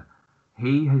corner,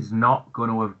 he is not going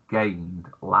to have gained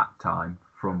lap time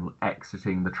from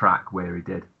exiting the track where he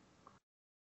did.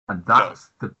 And that's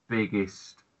the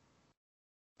biggest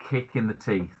kick in the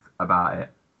teeth about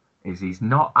it, is he's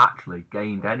not actually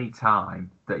gained any time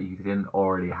that he didn't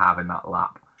already have in that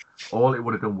lap. All it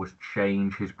would have done was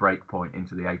change his brake point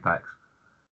into the apex,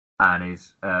 and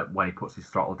when he puts his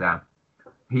throttle down.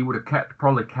 He would have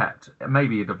probably kept,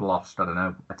 maybe he'd have lost, I don't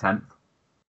know, a 10th,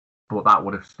 but that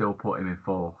would have still put him in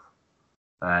 4th.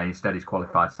 Instead, he's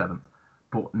qualified 7th.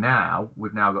 But now,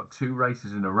 we've now got 2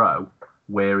 races in a row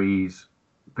where he's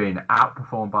been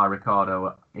outperformed by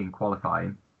Ricciardo in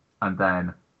qualifying, and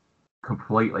then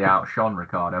completely outshone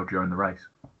Ricciardo during the race.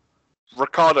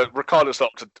 Ricciardo's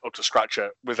not up to scratch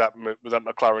yet with that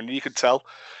McLaren. You could tell.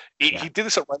 He did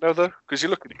this at Renault though, because you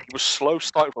look at it, he was slow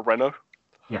starting for Renault.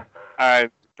 Yeah.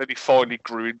 And then he finally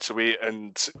grew into it,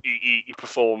 and he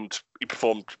performed. He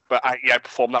performed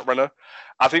that Renault.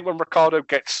 I think when Ricciardo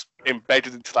gets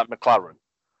embedded into that McLaren,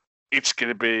 it's going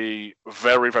to be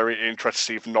very, very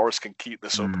interesting to see if Norris can keep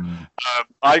this up.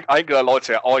 I ain't going to lie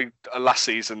to you. Last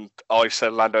season, I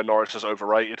said Lando Norris is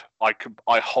overrated. I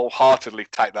wholeheartedly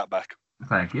take that back.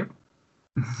 Thank you.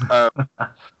 I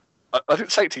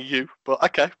didn't say it to you, but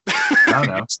okay.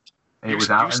 No. It was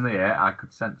out in the air. I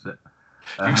could sense it.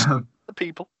 The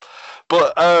people.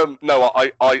 But no,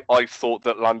 I thought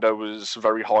that Lando was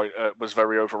very high, was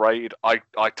very overrated. I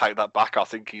take that back. I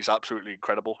think he's absolutely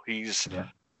incredible.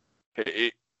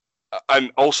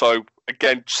 And also,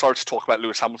 again, sorry to talk about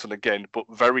Lewis Hamilton again, but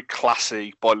very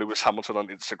classy by Lewis Hamilton on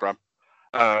Instagram.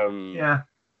 Yeah,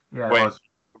 it was.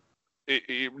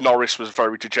 Norris was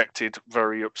very dejected,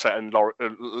 very upset, and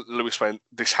Lewis went,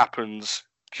 "This happens.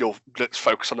 Let's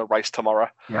focus on the race tomorrow."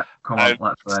 Yeah, come on,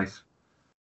 let's race.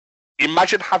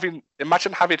 Imagine having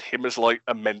him as like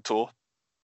a mentor.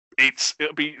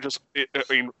 It'll be just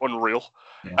unreal.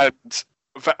 Yeah.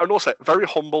 And also very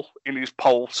humble in his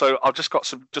poll. So I've just got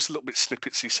just a little bit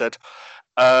snippets. He said,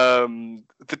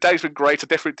 "The day's been great. I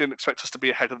definitely didn't expect us to be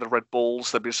ahead of the Red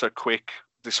Bulls. They've been so quick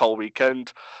this whole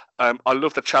weekend. I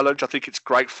love the challenge. I think it's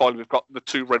great. Finally, we've got the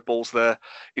 2 Red Bulls there.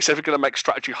 He said we're going to make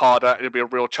strategy harder. It'll be a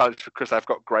real challenge because they've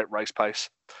got great race pace."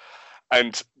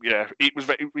 And yeah, it was.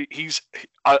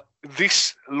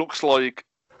 This looks like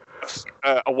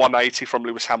a 180 from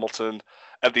Lewis Hamilton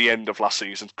at the end of last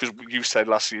season, because you said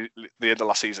the end of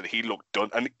last season he looked done,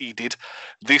 and he did.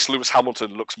 This Lewis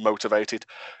Hamilton looks motivated.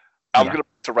 I'm going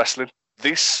to wrestling.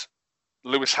 This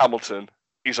Lewis Hamilton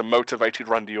is a motivated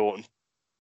Randy Orton.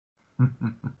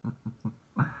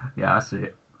 Yeah, I see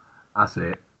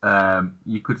it.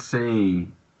 You could see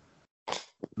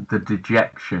the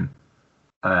dejection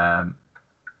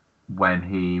when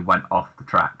he went off the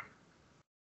track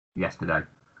yesterday.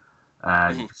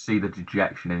 You could see the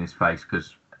dejection in his face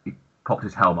because he popped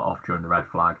his helmet off during the red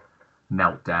flag,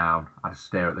 knelt down, had to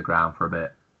stare at the ground for a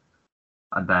bit,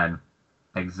 and then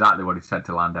exactly what he said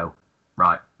to Lando: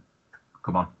 "Right,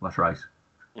 come on, let's race."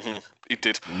 He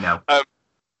did. No.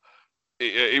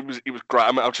 It was great.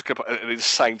 I mean, I'll just give an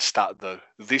insane stat though.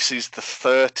 This is the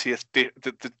 30th the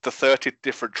 30th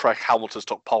different track Hamilton's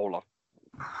took pole on.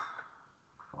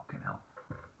 Fucking hell.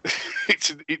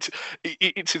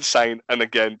 It's insane. And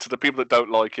again, to the people that don't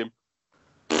like him,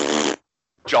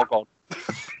 jog on.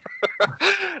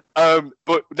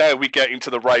 But now we get into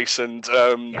the race, and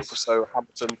so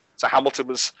Hamilton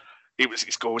was.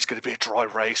 It's always going to be a dry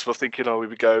race. We're thinking, here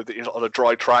we go, on a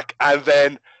dry track, and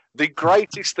then the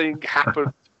greatest thing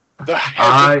happened.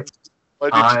 I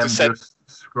am just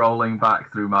scrolling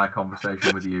back through my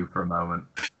conversation with you for a moment.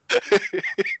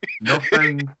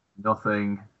 Nothing.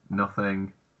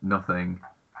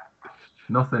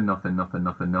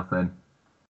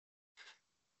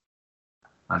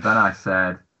 And then I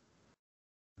said,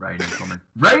 "Rain incoming."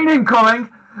 Rain incoming!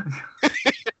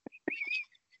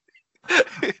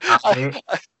 I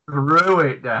threw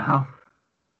it down.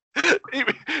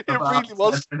 It About really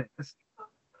was. 10 minutes.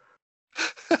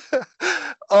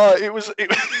 It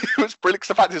was brilliant. 'Cause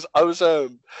the fact is, I was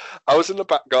in the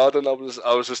back garden. I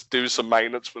was just doing some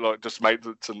maintenance for like just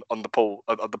maintenance on the pool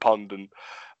on the pond, and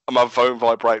my phone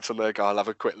vibrates and they go, I'll have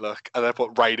a quick look. And they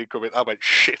put raining coming. I went,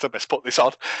 shit, I best put this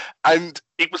on. And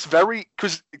it was very,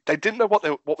 because they didn't know what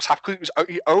was happening.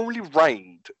 It only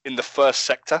rained in the first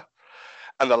sector.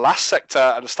 And the last sector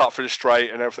and the start finish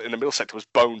straight and everything in the middle sector was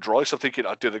bone dry. So I'm thinking,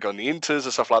 do they go on the inters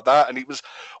and stuff like that? And it was,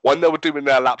 when they were doing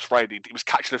their laps raining, it was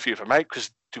catching a few of them out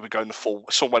because they were going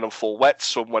some went on full wets,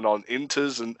 some went on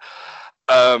inters. And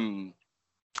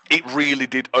it really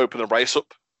did open the race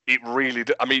up. It really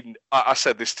did. I mean, I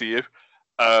said this to you.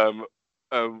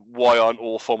 Why aren't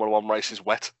all Formula One races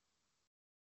wet?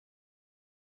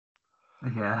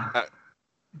 Yeah.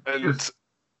 And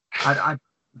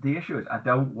the issue is I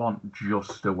don't want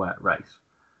just a wet race.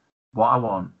 What I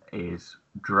want is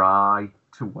dry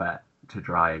to wet to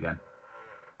dry again.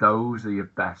 Those are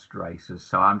your best races.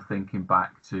 So I'm thinking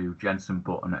back to Jenson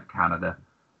Button at Canada.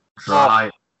 Dry,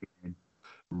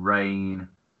 rain,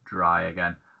 dry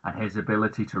again. And his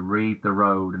ability to read the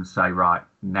road and say, right,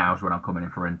 now's when I'm coming in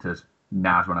for inters.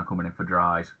 Now's when I'm coming in for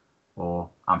dries.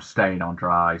 Or I'm staying on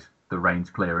dries. The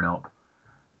rain's clearing up.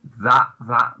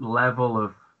 That level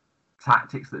of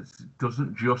tactics that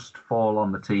doesn't just fall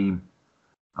on the team.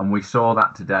 And we saw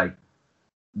that today.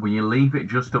 When you leave it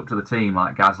just up to the team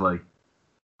like Gasly,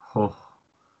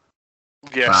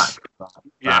 yes,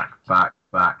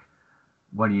 back.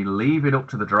 When you leave it up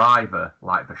to the driver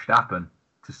like Verstappen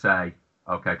to say,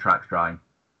 okay, track's drying,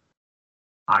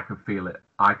 I can feel it.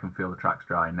 I can feel the track's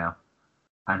drying now.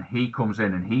 And he comes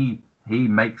in and he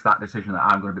makes that decision that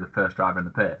I'm going to be the first driver in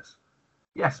the pits.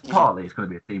 Yes, partly it's going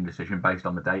to be a team decision based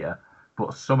on the data,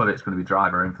 but some of it's going to be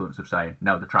driver influence of saying,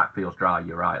 no, the track feels dry,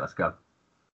 you're right, let's go.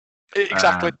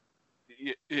 Exactly.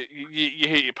 You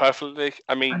hit it perfectly.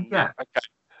 I mean, yeah, okay.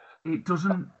 It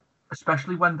doesn't,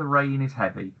 especially when the rain is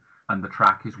heavy and the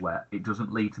track is wet, it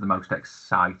doesn't lead to the most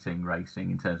exciting racing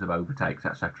in terms of overtakes,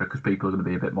 etc., because people are going to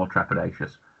be a bit more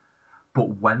trepidatious. But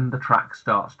when the track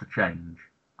starts to change,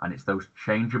 and it's those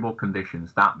changeable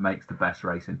conditions, that makes the best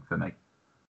racing for me.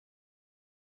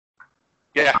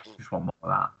 Yeah. I just want more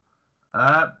of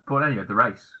that. But anyway, the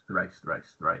race.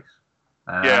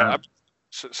 Yeah.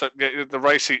 So the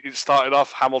race, it started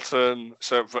off Hamilton,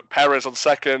 so Perez on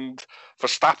second,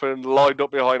 Verstappen lined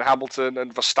up behind Hamilton,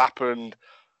 and Verstappen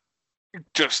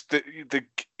just do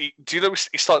you know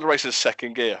he started the race in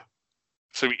second gear?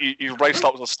 So his race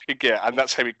start was on second gear, and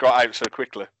that's how he got out so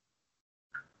quickly.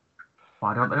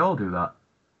 Why don't they all do that?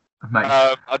 Makes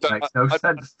no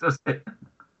sense, does it?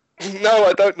 No,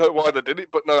 I don't know why they did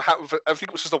it, but no, I think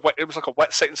it was just it was like a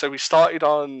wet setting. So we started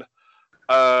on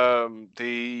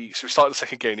we started the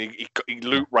second game. He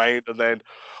looped round, and then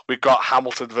we got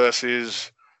Hamilton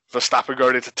versus Verstappen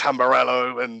going into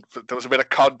Tamburello, and there was a bit of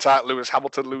contact. Lewis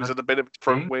Hamilton losing a bit of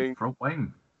front wing,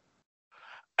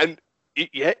 and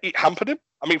it hampered him.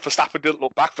 I mean, Verstappen didn't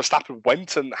look back. Verstappen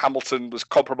went, and Hamilton was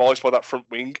compromised by that front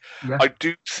wing. Yeah. I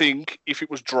do think if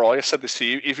it was dry, I said this to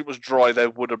you, if it was dry, they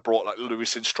would have brought like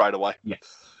Lewis in straight away.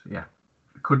 Yes, yeah.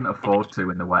 Couldn't afford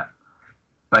to in the wet.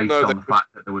 Based on the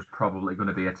fact that there was probably going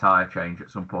to be a tyre change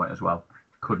at some point as well.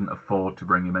 Couldn't afford to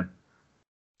bring him in.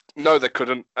 No, they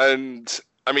couldn't. And,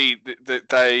 I mean,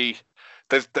 they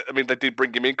did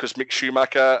bring him in because Mick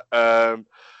Schumacher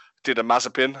did a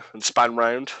Mazepin and span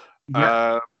round.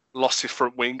 Yeah. Lost his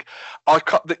front wing.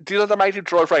 Do you know they made him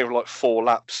drive around for like 4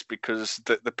 laps because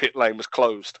the pit lane was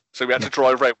closed, so we had to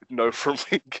drive around with no front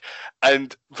wing.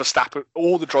 And Verstappen,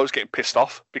 all the drivers getting pissed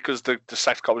off because the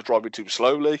safety car was driving too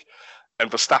slowly,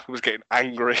 and Verstappen was getting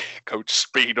angry, go to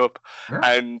speed up,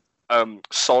 and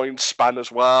Sainz span as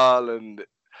well, and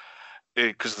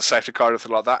because of the safety car and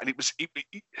everything like that. And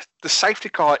the safety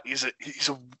car is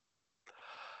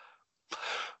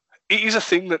a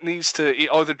thing that needs to. It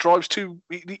either drives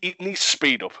it needs to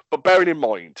speed up, but bearing in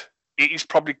mind, it is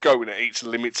probably going at its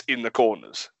limits in the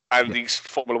corners, and these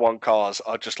Formula One cars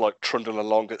are just like trundling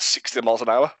along at 60 miles an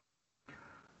hour.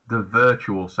 The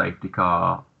virtual safety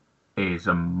car is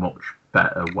a much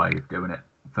better way of doing it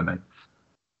for me.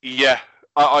 Yeah,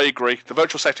 I agree. The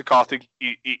virtual safety car thing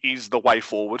is the way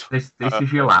forward. This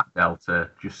is your lap delta.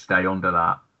 Just stay under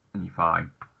that, and you're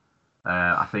fine.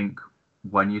 I think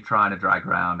when you're trying to drag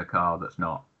around a car that's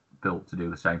not built to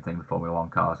do the same thing the Formula One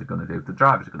cars are going to do, the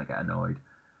drivers are going to get annoyed.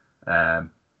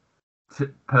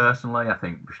 Personally, I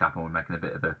think Verstappen was making a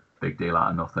bit of a big deal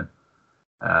out of nothing.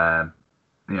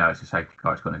 It's a safety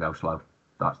car; it's going to go slow.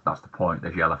 That's the point.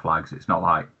 There's yellow flags. It's not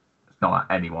like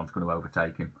anyone's going to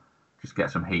overtake him. Just get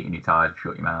some heat in your tyres and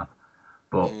shut your mouth.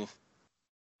 But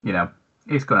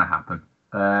It's going to happen.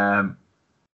 I'm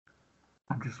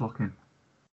just looking.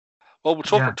 Well, we'll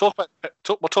talk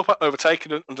about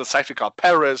overtaking under the safety car.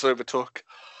 Perez overtook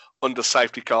under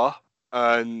safety car,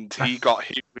 and he got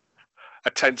hit with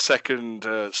a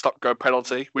 10-second stop-go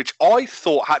penalty, which I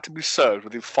thought had to be served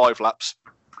within 5 laps.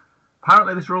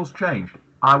 Apparently, this rule's changed.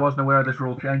 I wasn't aware of this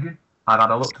rule changing. I've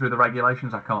had a look through the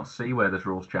regulations. I can't see where this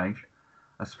rule's changed.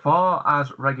 As far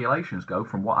as regulations go,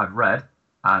 from what I've read,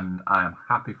 and I am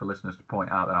happy for listeners to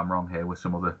point out that I'm wrong here with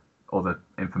some other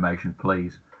information,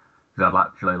 please, because I'd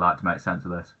actually like to make sense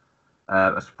of this.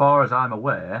 As far as I'm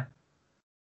aware,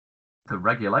 the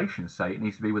regulations say it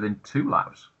needs to be within 2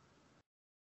 laps,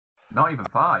 not even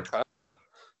 5. Okay.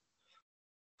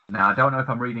 Now, I don't know if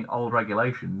I'm reading old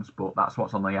regulations, but that's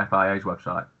what's on the FIA's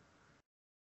website.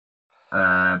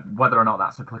 Whether or not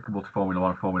that's applicable to Formula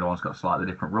 1, Formula 1's got slightly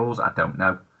different rules, I don't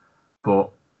know.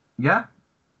 But, yeah,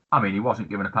 I mean, he wasn't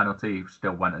given a penalty. He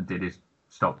still went and did his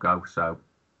stop-go, so...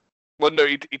 Well, no,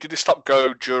 he did his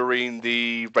stop-go during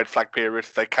the red flag period.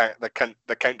 They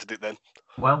counted it then.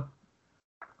 Well,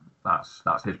 that's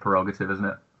his prerogative, isn't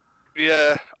it?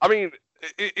 Yeah, I mean...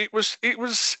 It's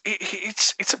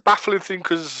a baffling thing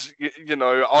because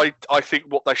I think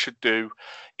what they should do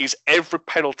is every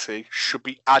penalty should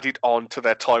be added on to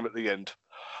their time at the end.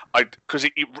 Because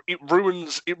it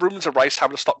ruins a race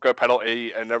having a stop-go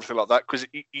penalty and everything like that. Because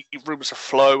it ruins the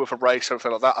flow of a race and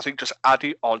everything like that. I think just add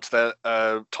it on to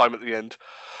their time at the end,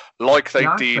 like they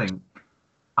did.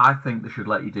 I think they should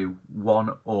let you do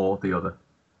one or the other.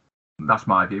 That's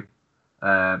my view.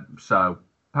 So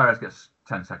Perez gets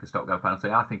 10-second stop-go penalty.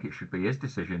 I think it should be his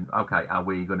decision. Okay, are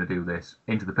we going to do this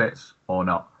into the pits or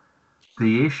not?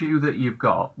 The issue that you've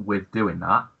got with doing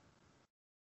that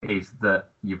is that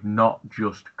you've not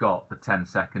just got the 10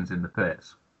 seconds in the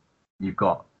pits. You've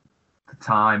got the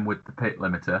time with the pit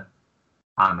limiter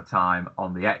and the time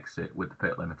on the exit with the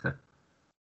pit limiter.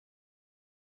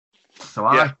 So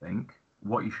I think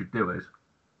what you should do is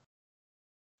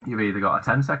you've either got a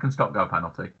 10-second stop-go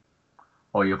penalty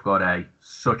or you've got a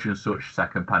such and such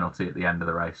second penalty at the end of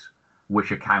the race,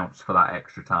 which accounts for that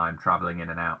extra time travelling in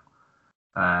and out.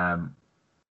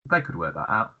 They could work that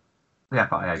out. The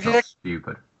FIA is not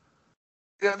stupid.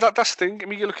 Yeah, that's the thing. I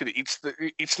mean, you look at it.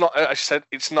 It's not. As I said,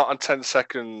 it's not a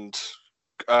 10-second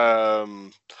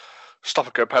stop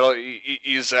and go penalty.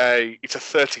 It's a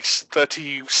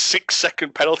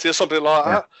 36-second penalty or something like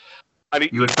that. And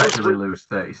you effectively lose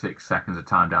 36 seconds of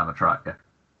time down the track. Yeah.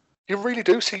 You really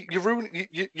do. See, you're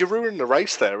ruining the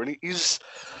race there, and it is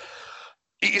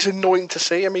annoying to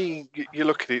see. I mean, you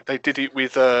look at it. They did it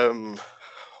with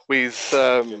with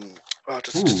the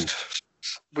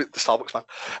Starbucks man.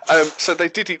 So they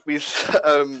did it with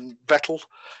Vettel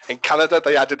in Canada.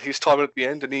 They added his time at the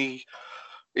end, and he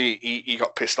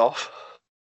got pissed off.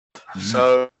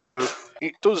 So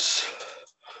it does.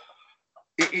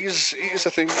 It is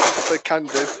a thing that they can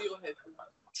do.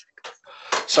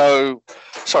 So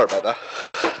sorry about that.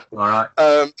 All right.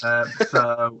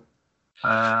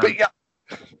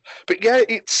 But yeah,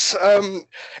 it's a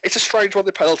strange one,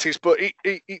 the penalties, but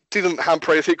it didn't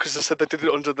hamper anything because they said they did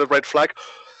it under the red flag,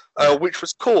 which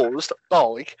was caused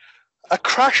by a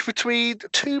crash between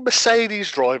 2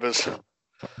 Mercedes drivers,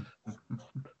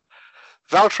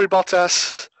 Valtteri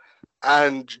Bottas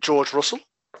and George Russell.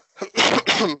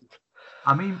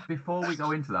 I mean, before we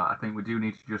go into that, I think we do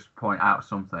need to just point out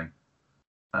something.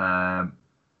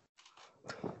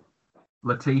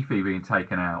 Latifi being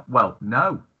taken out. Well,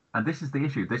 no. And this is the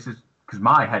issue. This is because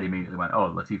my head immediately went, oh,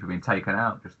 Latifi being taken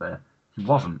out just there. He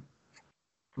wasn't.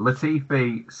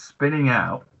 Latifi spinning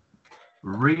out,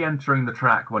 re-entering the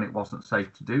track when it wasn't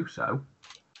safe to do so,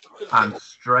 and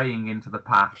straying into the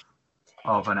path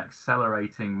of an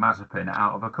accelerating Mazepin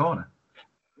out of a corner.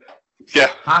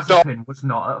 Yeah. Mazepin was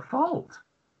not at fault.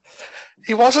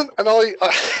 He wasn't. And I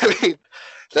mean,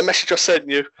 the message I sent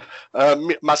you,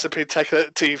 Mazepin taken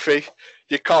at TV,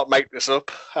 you can't make this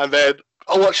up. And then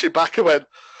I watched it back and went,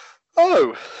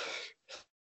 oh,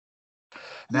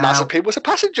 now, Mazepin was a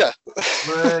passenger.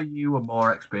 Were you a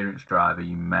more experienced driver,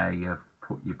 you may have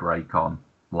put your brake on,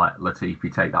 let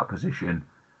Latifi take that position,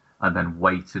 and then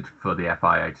waited for the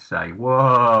FIA to say,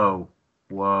 whoa,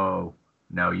 no,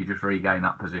 you just regain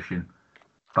that position.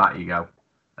 Back you go.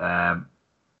 I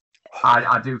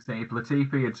do think if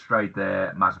Latifi had strayed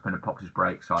there, Mazepin had popped his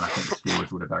brakes on, I think the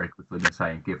stewards would have very quickly been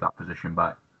saying, give that position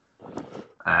back.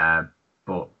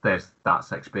 But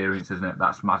that's experience, isn't it?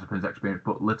 That's Mazepin's experience.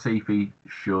 But Latifi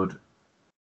should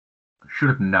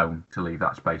have known to leave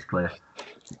that space clear.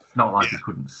 It's not like he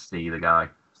couldn't see the guy.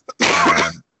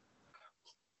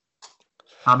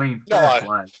 I mean,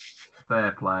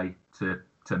 fair play to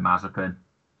Mazepin,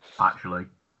 actually.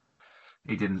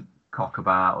 he didn't cock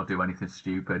about or do anything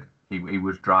stupid. He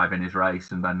was driving his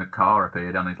race, and then the car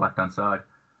appeared on his left-hand side.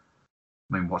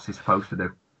 I mean, what's he supposed to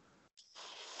do?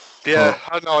 Yeah,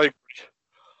 I know.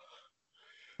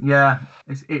 Yeah,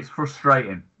 it's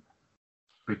frustrating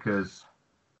because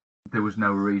there was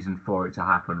no reason for it to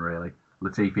happen, really.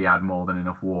 Latifi had more than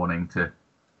enough warning to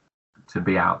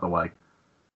be out the way.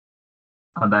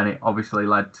 And then it obviously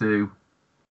led to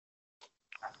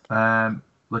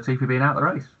Latifi being out of the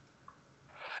race.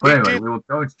 But anyway, we were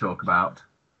going to talk about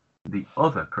the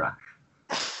other crash.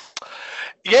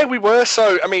 Yeah, we were.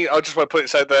 So, I mean, I just want to put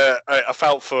it out there. I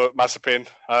felt for Mazepin,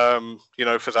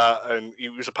 for that. And he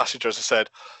was a passenger, as I said.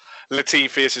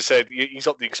 Latifi, as I said, he's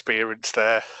got the experience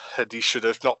there. And he should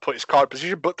have not put his car in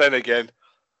position. But then again,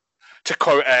 to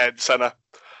quote Ayrton Senna,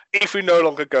 if we no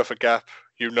longer go for gap,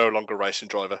 you're no longer a racing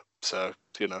driver. So,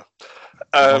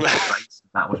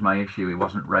 That was my issue. He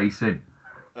wasn't racing.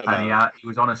 And he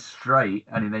was on a straight,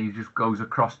 and then he just goes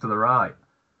across to the right.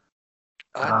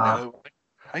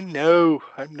 I know.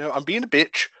 I'm being a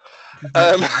bitch.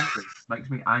 Makes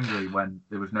me angry when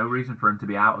there was no reason for him to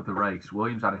be out of the race.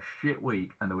 Williams had a shit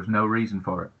week, and there was no reason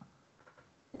for it.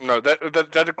 No, they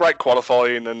had a great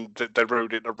qualifying, and they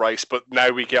rode it in the race. But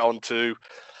now we get on to,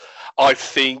 I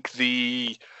think,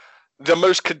 the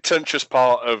most contentious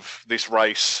part of this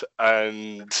race,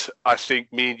 and I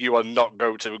think me and you are not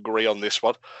going to agree on this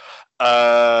one.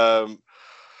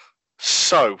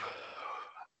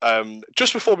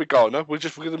 Just before we go, we're going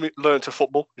to learn to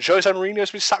football. Jose Mourinho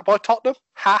has been sacked by Tottenham.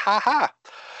 Ha ha ha.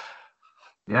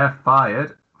 Yeah,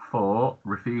 fired for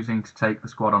refusing to take the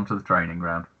squad onto the training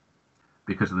ground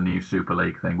because of the new Super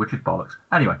League thing, which is bollocks.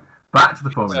 Anyway, back to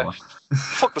the Formula One.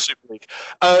 Fuck the Super League.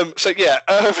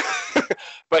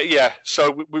 But yeah,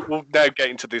 so we'll now get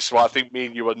into this. So I think me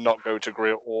and you are not going to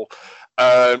agree at all.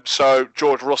 So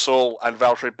George Russell and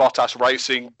Valtteri Bottas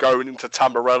racing going into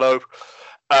Tamburello,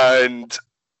 and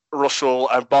Russell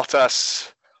and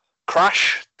Bottas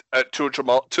crash at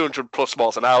 200 plus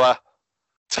miles an hour,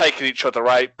 taking each other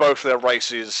out. Both of their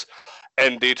races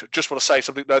ended. Just want to say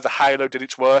something though. The Halo did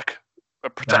its work.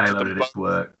 The Halo did its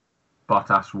work.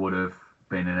 Bottas would have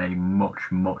been in a much,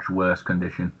 much worse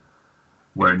condition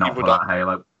were it not for that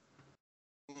Halo.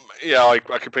 Yeah, I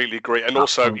completely agree. And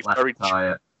also,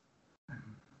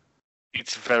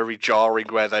 it's very jarring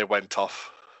where they went off.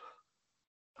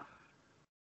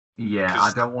 Yeah,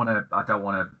 I don't want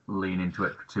to lean into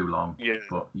it for too long. Yeah,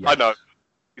 but yes. I know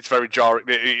it's very jarring.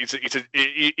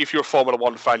 If you're a Formula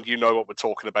One fan, you know what we're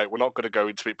talking about. We're not going to go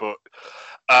into it, but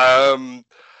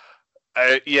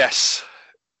yes.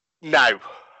 Now,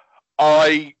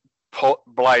 I put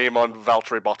blame on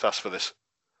Valtteri Bottas for this.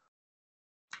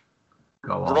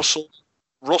 Go on.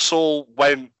 Russell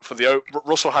went for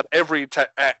Russell had every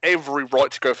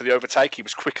right to go for the overtake. He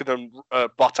was quicker than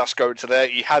Bottas going to there.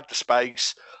 He had the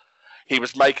space. He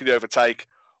was making the overtake.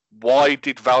 Why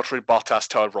did Valtteri Bottas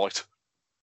turn right?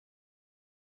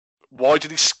 Why did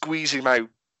he squeeze him out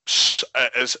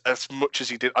as much as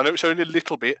he did? I know it's only a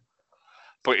little bit,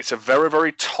 but it's a very,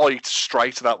 very tight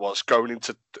straight that was going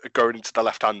into the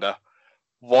left-hander.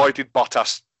 Why did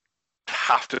Bottas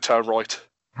have to turn right?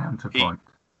 Counterpoint.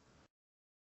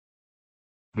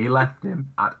 He left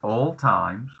him at all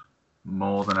times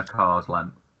more than a car's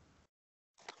length,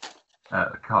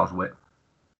 a car's width.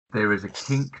 There is a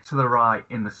kink to the right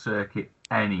in the circuit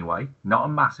anyway, not a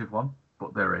massive one,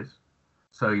 but there is.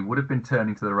 So he would have been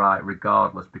turning to the right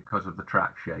regardless because of the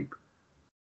track shape.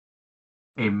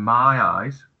 In my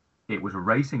eyes, it was a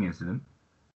racing incident.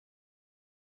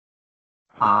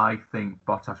 I think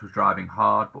Bottas was driving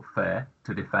hard but fair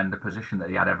to defend a position that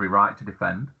he had every right to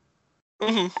defend.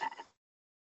 Mm-hmm.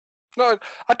 No,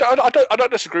 I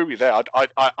don't disagree with you there.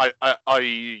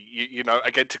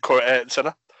 Again, to quote Ayrton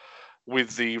Senna,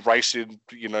 with the racing,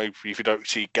 if you don't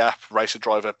see gap, racer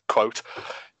driver quote.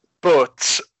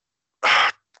 But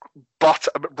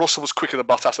Russell was quicker than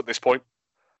Bottas at this point,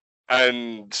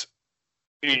 and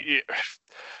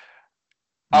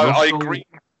I agree.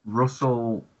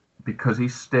 Russell, because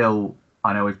he's still,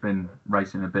 I know he's been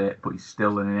racing a bit, but he's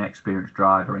still an inexperienced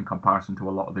driver in comparison to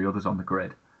a lot of the others on the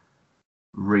grid,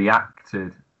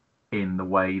 reacted in the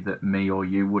way that me or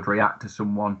you would react to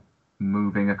someone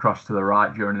moving across to the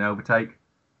right during an overtake.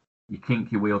 You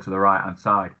kink your wheel to the right-hand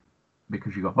side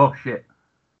because you go, oh, shit.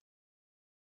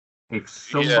 If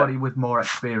somebody with more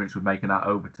experience was making that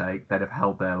overtake, they'd have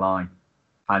held their line.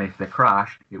 And if they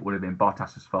crashed, it would have been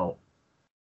Bottas's fault.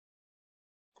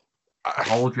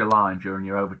 Hold your line during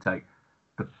your overtake.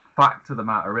 The fact of the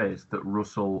matter is that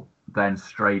Russell then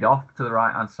strayed off to the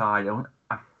right-hand side,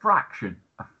 a fraction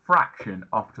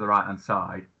off to the right-hand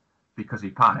side because he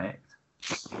panicked,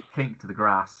 kinked to the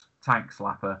grass, tank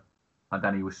slapper, and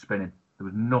then he was spinning. There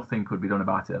was nothing could be done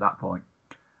about it at that point.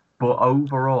 But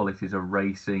overall, it is a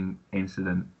racing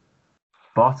incident.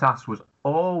 Bottas was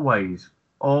always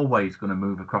going to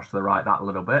move across to the right that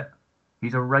little bit.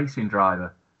 He's a racing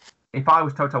driver. If I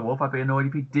was Toto Wolff, I'd be annoyed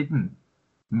if he didn't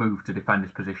move to defend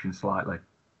his position slightly.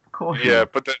 Of course. Yeah,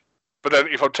 but then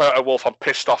if I'm Toto Wolff, I'm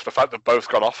pissed off the fact that both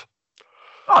got off.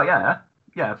 Oh yeah,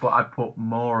 but I'd put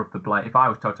more of the blame. If I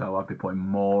was Toto, I'd be putting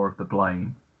more of the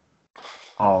blame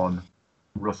on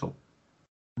Russell.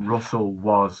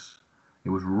 It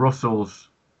was Russell's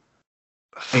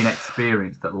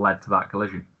inexperience that led to that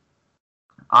collision.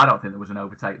 I don't think there was an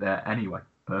overtake there anyway,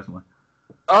 personally.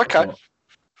 Okay.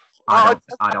 But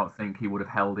I don't think he would have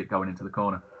held it going into the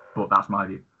corner, but that's my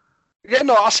view. Yeah,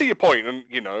 no, I see your point, and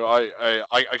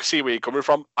I see where you're coming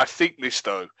from. I think this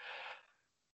though,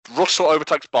 Russell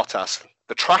overtakes Bottas.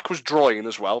 The track was drying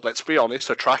as well. Let's be honest,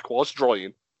 the track was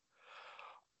drying.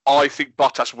 I think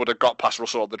Bottas would have got past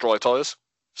Russell on the dry tyres.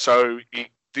 So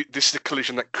this is a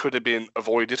collision that could have been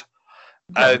avoided.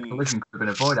 Yeah, the collision could have been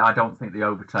avoided. I don't think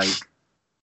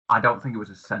it was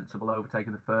a sensible overtake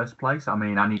in the first place. I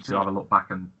mean, I need to have a look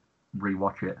back and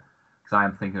rewatch it because I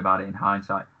am thinking about it in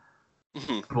hindsight.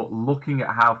 Mm-hmm. But looking at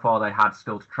how far they had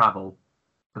still to travel,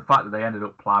 the fact that they ended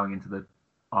up ploughing into the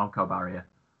Armco barrier,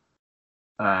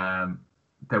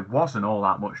 there wasn't all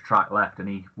that much track left, and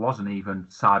he wasn't even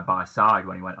side by side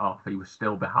when he went off. He was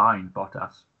still behind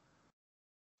Bottas.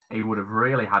 He would have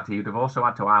really had to. He'd have also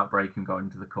had to outbrake him going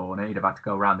into the corner. He'd have had to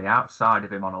go around the outside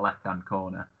of him on a left-hand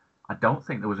corner. I don't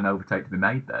think there was an overtake to be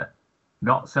made there.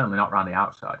 Certainly not around the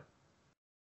outside.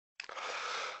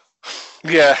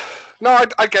 Yeah. No,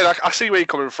 I get it. I see where you're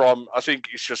coming from. I think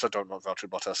it's just I don't know Valtteri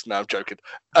Bottas. No, I'm joking.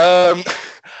 I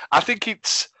think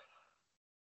it's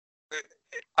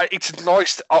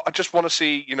nice. I just want to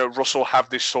see, Russell have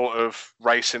this sort of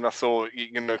racing. I thought,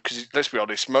 because let's be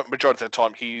honest, majority of the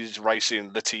time he's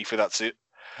racing Latifi. That's it.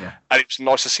 Yeah. And it's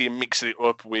nice to see him mixing it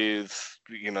up with,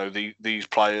 these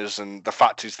players. And the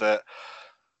fact is that,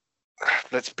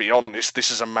 let's be honest, this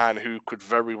is a man who could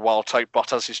very well take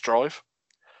Bottas' drive.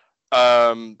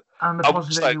 And the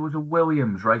possibility was a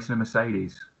Williams racing a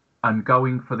Mercedes and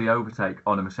going for the overtake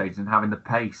on a Mercedes and having the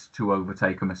pace to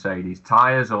overtake a Mercedes,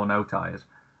 tyres or no tyres.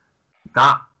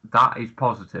 That is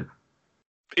positive.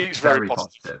 It's very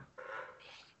positive.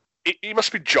 It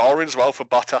must be jarring as well for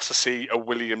Bottas to see a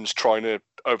Williams trying to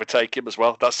overtake him as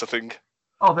well. That's the thing.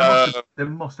 Oh, there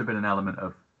must have been an element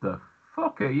of the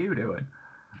fuck are you doing?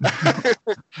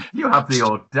 You have the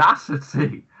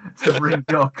audacity to bring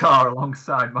your car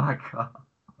alongside my car.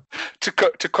 To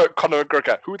quote Conor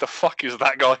McGregor, who the fuck is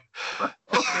that guy? What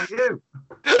the fuck are you?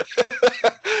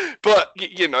 But,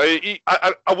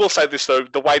 I will say this, though.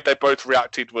 The way they both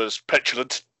reacted was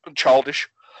petulant and childish.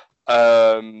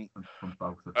 From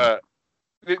both of them.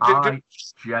 I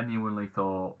genuinely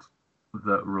thought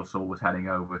that Russell was heading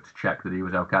over to check that he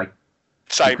was okay.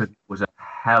 Same. Because it was a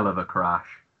hell of a crash.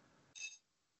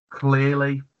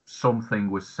 Clearly, something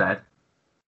was said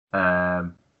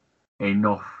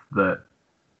enough that,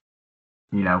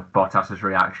 Bottas's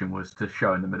reaction was to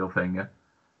show him the middle finger.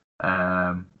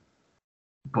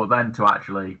 But then to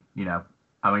actually, it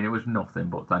was nothing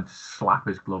but then to slap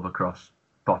his glove across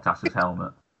Bottas's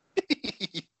helmet.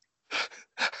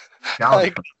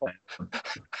 I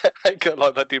ain't gonna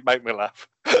lie, that did make me laugh.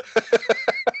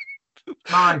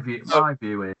 My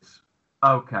view is,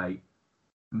 okay,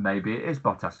 maybe it is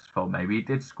Bottas's fault. Maybe he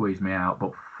did squeeze me out,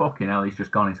 but fucking hell, he's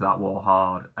just gone into that wall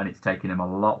hard, and it's taken him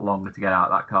a lot longer to get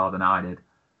out of that car than I did.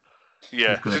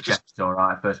 Yeah, he's going to get it all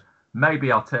right first.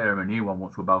 Maybe I'll tear him a new one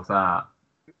once we're both out.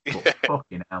 But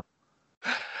fucking hell.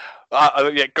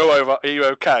 Yeah, go over. Are you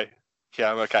okay?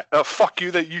 Yeah, I'm okay. Oh, fuck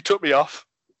you, that you took me off.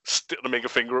 Stick the middle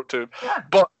finger up to him. Yeah.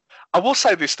 But I will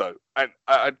say this, though, and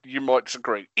you might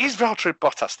disagree. Is Valtteri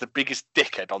Bottas the biggest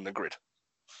dickhead on the grid?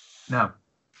 No.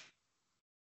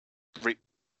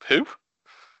 Who?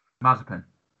 Mazepin.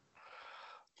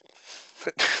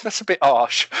 That's a bit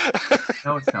harsh.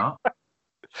 No, it's not.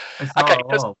 It's not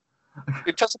at all.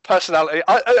 In terms of personality,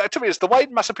 to me, it's the way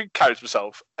Mazepin carries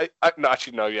himself.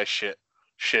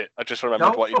 Shit. I just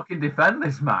remembered what he... Don't fucking defend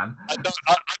this man.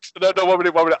 No, 1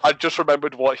 minute. I just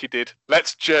remembered what he did.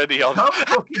 Let's journey on. Don't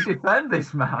fucking defend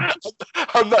this man.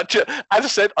 I'm not... As I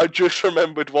said, I just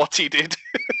remembered what he did.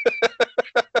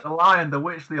 The lion, the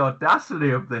witch, the audacity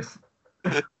of this.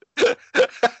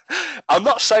 I'm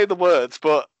not saying the words,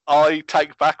 but I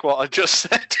take back what I just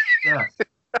said. Yes.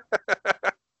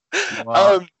 You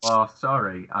are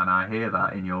sorry, and I hear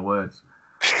that in your words.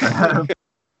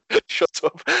 Shut shut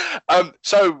up.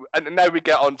 So, and now we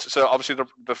get on to, so obviously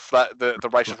the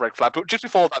race is red flag. But just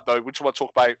before that, though, we just want to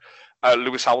talk about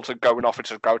Lewis Hamilton going off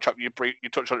into the go track. You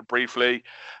touched on it briefly.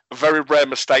 A very rare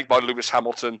mistake by Lewis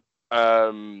Hamilton.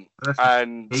 And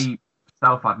he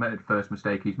self-admitted first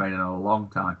mistake he's made in a long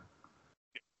time.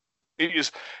 It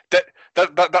is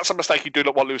that's a mistake you do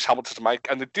not want Lewis Hamilton to make.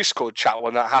 And the Discord chat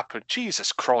when that happened,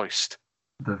 Jesus Christ,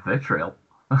 the vitriol.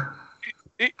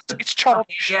 It's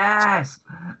childish. Yes,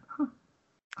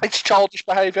 it's childish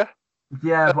behaviour.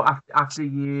 Yeah, but after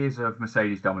years of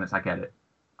Mercedes dominance, I get it.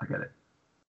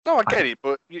 No, I get it,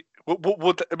 but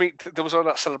I mean, there was on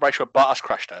that celebration where Bottas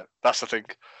crashed out. That's the thing.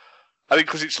 I think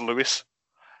because it's Lewis,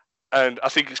 and I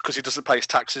think it's because he doesn't pay his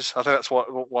taxes. I think that's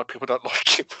why people don't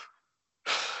like him.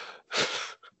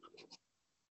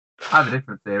 I have a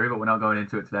different theory, but we're not going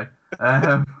into it today.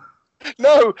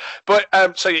 No, but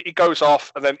so he goes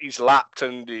off, and then he's lapped,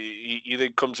 and he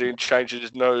then comes in, changes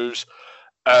his nose.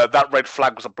 That red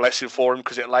flag was a blessing for him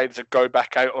because it allowed him to go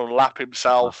back out and lap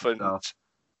himself, and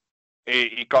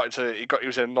he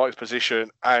was in a nice position,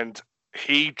 and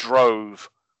he drove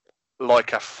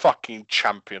like a fucking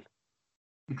champion.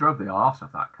 He drove the arse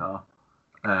of that car.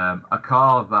 A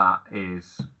car that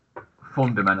is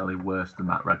fundamentally worse than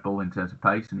that Red Bull in terms of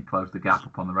pace, and he closed the gap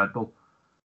upon the Red Bull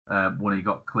when he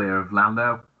got clear of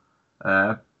Lando.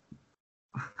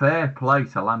 Fair play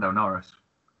to Lando Norris.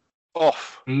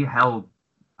 He held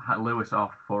Lewis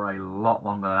off for a lot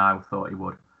longer than I thought he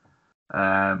would.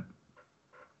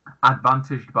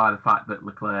 Advantaged by the fact that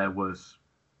Leclerc was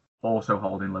also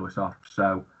holding Lewis off.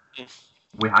 So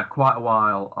we had quite a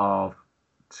while of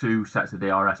two sets of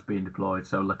DRS being deployed.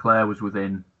 So Leclerc was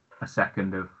within a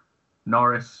second of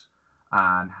Norris,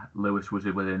 and Lewis was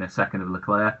within a second of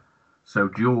Leclerc. So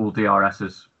dual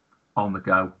DRSs on the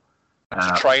go.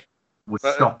 Was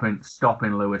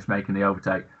stopping Lewis making the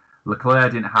overtake.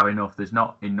 Leclerc didn't have enough. There's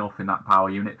not enough in that power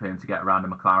unit for him to get around a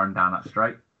McLaren down that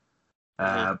straight.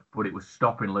 But it was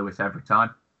stopping Lewis every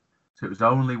time. So it was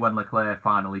only when Leclerc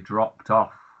finally dropped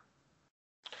off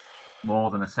more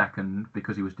than a second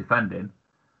because he was defending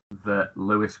that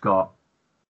Lewis got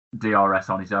DRS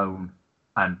on his own.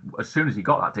 And as soon as he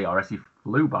got that DRS, he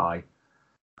flew by.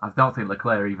 I don't think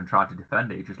Leclerc even tried to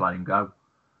defend it. He just let him go.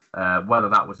 Whether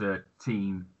that was a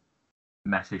team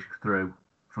message through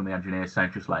from the engineers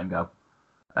saying just let him go.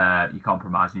 You're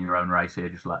compromising your own race here.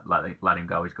 Just let him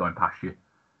go. He's going past you.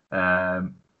 I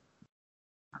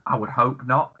would hope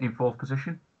not in fourth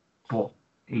position, but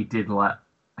he did let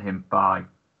him by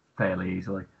fairly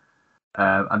easily.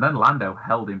 And then Lando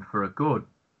held him for a good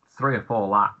 3 or 4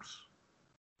 laps.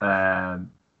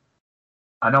 And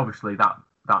obviously that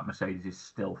Mercedes is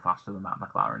still faster than that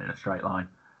McLaren in a straight line.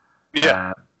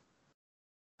 Yeah.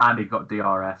 And he got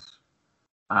DRS.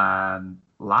 And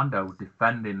Lando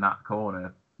defending that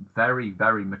corner very,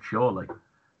 very maturely.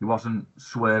 He wasn't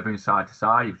swerving side to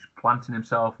side. He was planting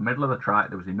himself middle of the track.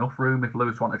 There was enough room if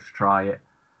Lewis wanted to try it.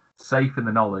 Safe in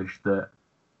the knowledge that,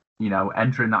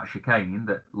 entering that chicane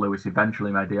that Lewis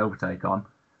eventually made the overtake on,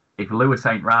 if Lewis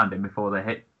ain't round him before they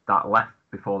hit that left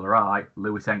before the right,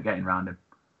 Lewis ain't getting round him.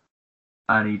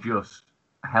 And he just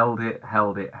held it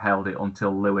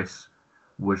until Lewis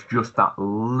was just that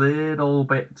little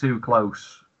bit too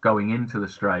close going into the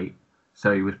straight.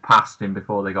 So he was past him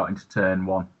before they got into turn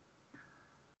 1.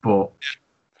 But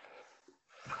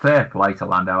fair play to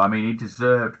Lando. I mean, he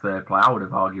deserved third place. I would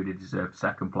have argued he deserved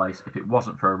second place. If it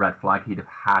wasn't for a red flag, he'd have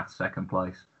had second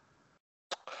place.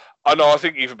 I know. I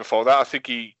think even before that, I think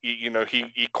he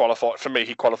qualified. For me,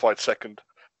 he qualified second,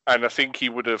 and I think he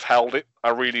would have held it. I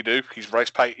really do. His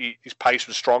pace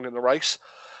was strong in the race.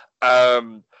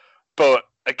 But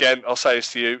again, I'll say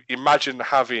this to you: imagine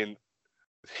having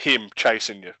him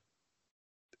chasing you.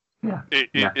 Yeah.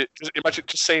 Imagine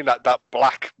just seeing that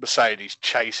black Mercedes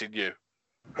chasing you.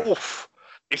 Oof.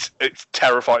 It's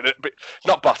terrifying. But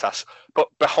not Bottas, but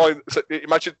behind. So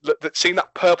imagine seeing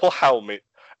that purple helmet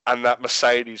and that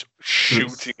Mercedes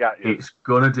shooting at you. It's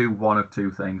gonna do one of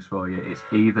two things for you. It's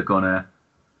either gonna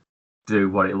do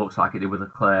what it looks like it did with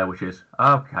Leclerc, which is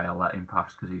okay, I'll let him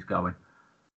pass because he's going,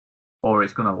 or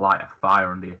it's gonna light a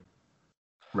fire under you.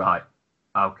 Right.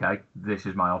 Okay, this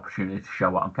is my opportunity to show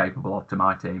what I'm capable of to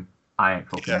my team. I ain't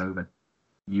fucking moving.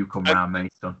 You come round me,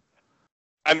 son.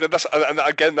 And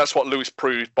that's what Lewis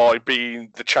proved by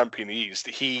being the champion he is.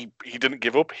 He didn't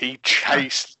give up. He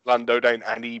chased Lando down,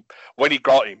 and when he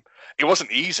got him, it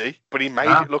wasn't easy, but he made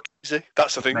it look easy.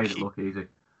 That's the thing. Made it look easy.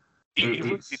 He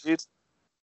did.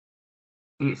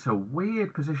 It's a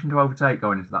weird position to overtake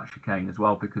going into that chicane as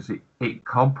well, because it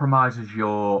compromises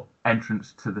your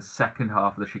entrance to the second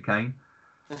half of the chicane.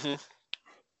 Mm-hmm.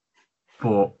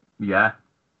 But yeah,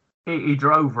 he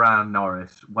drove round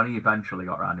Norris when he eventually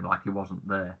got around him like he wasn't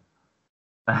there,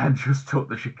 and just took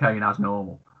the chicane as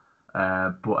normal.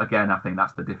 But again, I think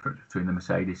that's the difference between the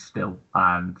Mercedes still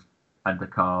and the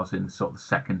cars in sort of the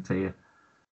second tier,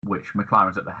 which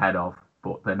McLaren's at the head of,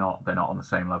 but they're not on the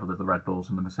same level as the Red Bulls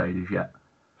and the Mercedes yet.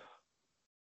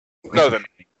 No, then.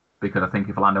 Because I think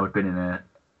if Lando had been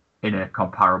in a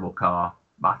comparable car,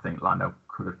 I think Lando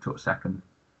could have took second.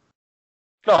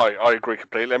 No, I agree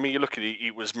completely. I mean, you look at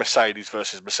it was Mercedes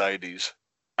versus Mercedes,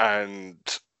 and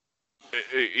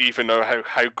even though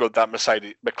how good that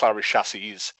McLaren chassis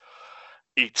is,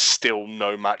 it's still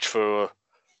no match for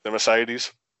the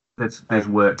Mercedes. There's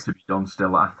work to be done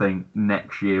still. I think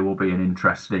next year will be an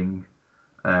interesting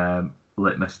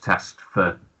litmus test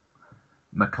for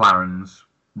McLaren's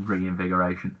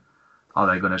reinvigoration. Are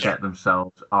they going to get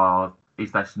themselves?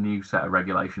 Is this new set of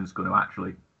regulations going to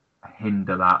actually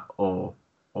hinder that or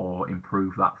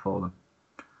improve that for them?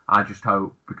 I just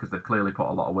hope, because they've clearly put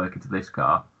a lot of work into this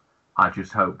car, I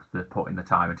just hope they're putting the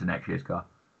time into next year's car.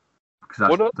 Because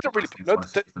them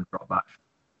drop back.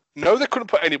 No, they couldn't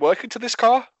put any work into this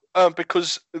car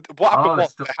because what happened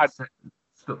was they had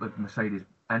stuck the Mercedes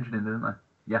engine in, didn't they?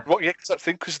 Yeah. Well, yeah,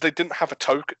 because they didn't have a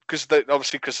token, because they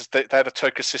had a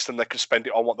token system, they could spend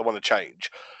it on what they want to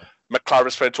change.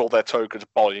 McLaren spent all their tokens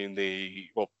buying the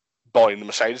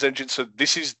Mercedes engine. So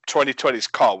this is 2020's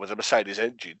car with a Mercedes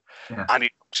engine, and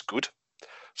it looks good.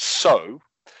 So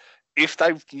if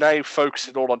they've now focused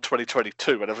it all on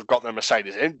 2022 and they've got their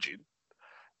Mercedes engine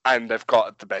and they've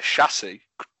got the best chassis,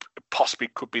 possibly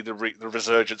could be the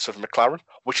resurgence of McLaren,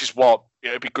 which is what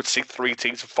it'd be good to see 3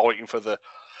 teams fighting for the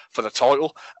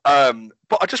title.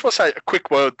 But I just want to say a quick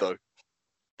word though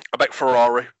about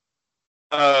Ferrari.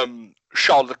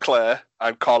 Charles Leclerc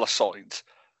and Carlos Sainz,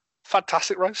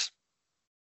 fantastic race.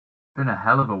 Been a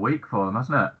hell of a week for them,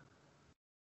 hasn't it?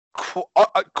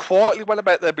 Quietly went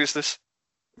about their business.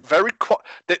 Very quiet.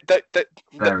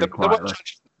 Very quietly.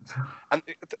 And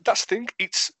that's the thing.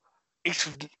 It's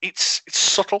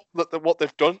subtle that what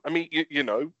they've done. I mean, you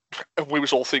know, we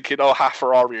was all thinking, oh, half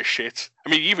Ferrari is shit. I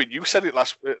mean, even you said it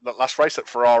last race that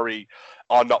Ferrari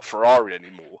are not Ferrari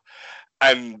anymore,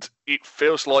 and it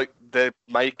feels like they're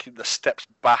making the steps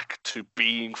back to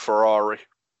being Ferrari.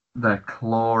 They're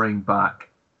clawing back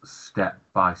step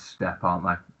by step, aren't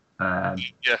they?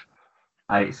 Yeah.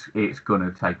 It's going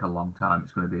to take a long time.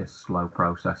 It's going to be a slow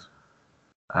process.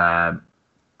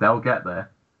 They'll get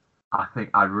there.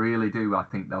 I really do. I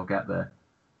think they'll get there.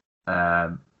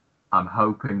 I'm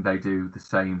hoping they do the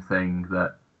same thing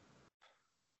that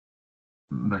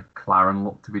McLaren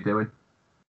look to be doing.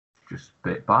 Just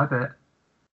bit by bit,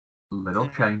 little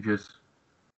changes.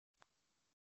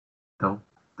 They'll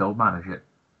manage it.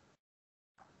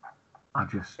 I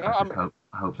just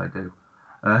hope they do.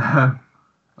 I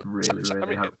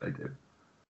really hope they do.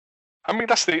 I mean,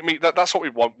 that's that's what we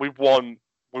want. We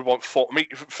want for me,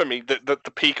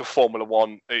 the peak of Formula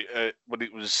One when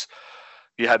it was,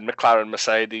 you had McLaren,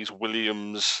 Mercedes,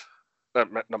 Williams, not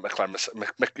McLaren,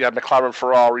 McLaren,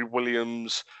 Ferrari,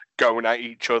 Williams going at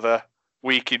each other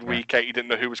week in, week out. You didn't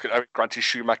know who was going to. Granted,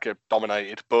 Schumacher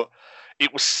dominated, but they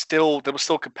were still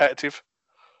competitive.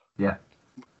 Yeah.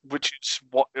 Which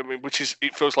is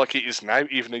it feels like it is now,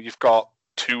 even though you've got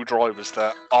 2 drivers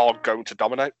that are going to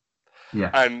dominate.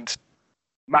 Yeah. And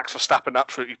Max Verstappen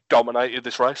absolutely dominated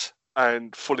this race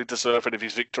and fully deserving of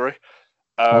his victory.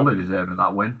 Fully deserving of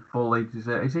that win. Fully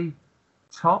deserving. Is he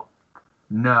top?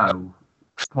 No.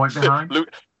 Point behind?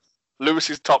 Lewis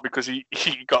is top because he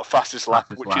got fastest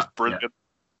lap, which is brilliant.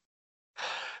 Yeah.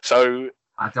 So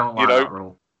I don't like that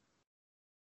rule.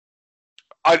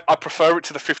 I prefer it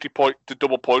to the 50-point, the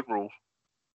double point rule.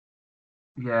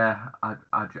 Yeah,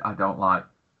 I don't like.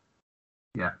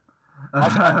 Yeah.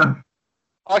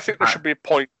 I think there should be a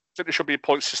point. I think there should be a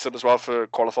point system as well for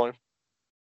qualifying.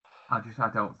 I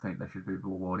don't think they should be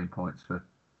rewarding points for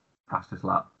fastest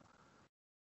lap.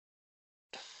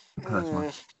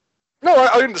 Personally. No,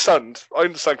 I understand. I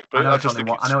understand completely.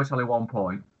 I know it's only 1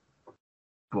 point,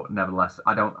 but nevertheless,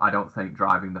 I don't think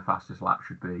driving the fastest lap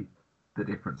should be the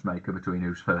difference maker between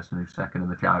who's first and who's second in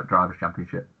the Drivers'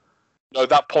 Championship. No,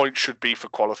 that point should be for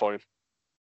qualifying.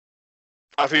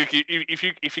 I think if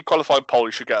you qualify in pole,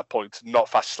 you should get a point, not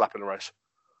fastest lap in the race.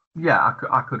 Yeah,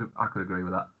 I could agree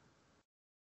with that.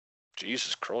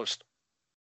 Jesus Christ.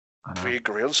 We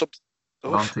agree on something.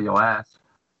 Onto your ass.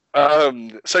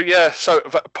 So as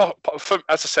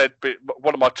I said,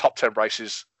 one of my top 10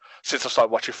 races since I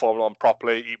started watching Formula 1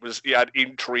 properly. It had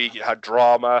intrigue, it had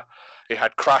drama, it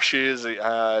had crashes, it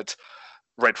had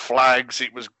red flags,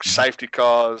 it was safety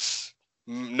cars,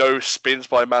 no spins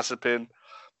by Mazepin.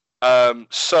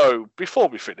 So before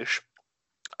we finish,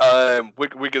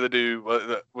 We're gonna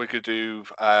do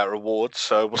rewards.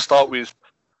 So we'll start with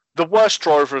the worst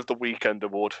driver of the weekend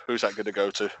award. Who's that gonna go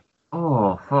to?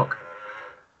 Oh, fuck.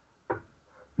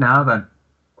 Now then.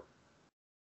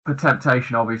 The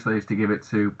temptation, obviously, is to give it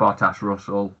to Bottas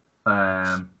Russell.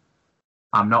 I'm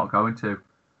not going to.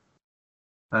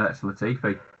 It's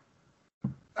Latifi.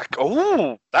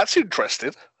 Oh, that's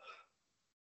interesting.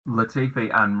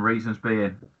 Latifi, and reasons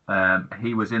being,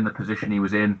 he was in the position he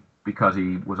was in because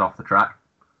he was off the track.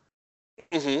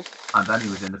 Mm-hmm. And then he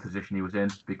was in the position he was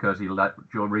in because he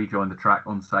rejoined the track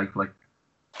unsafely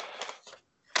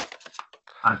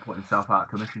and put himself out of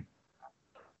commission.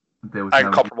 There was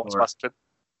and compromised Mazepin.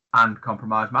 And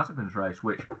compromised Mazepin's race,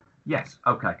 which, yes,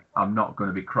 okay, I'm not going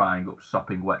to be crying up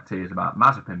sopping wet tears about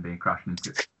Mazepin being crashed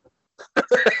into.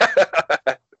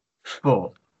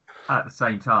 But at the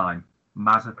same time,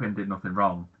 Mazepin did nothing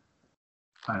wrong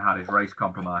and had his race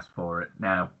compromised for it.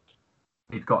 Now,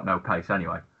 he'd got no pace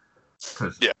anyway,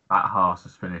 because that Haas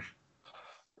has finished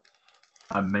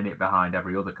a minute behind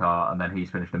every other car, and then he's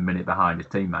finished a minute behind his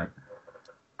teammate.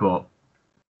 But,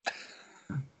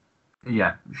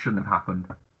 yeah, it shouldn't have happened.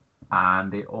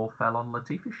 And it all fell on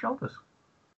Latifi's shoulders.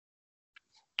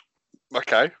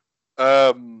 Okay.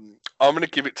 I'm going to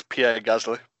give it to Pierre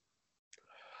Gasly.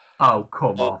 Oh,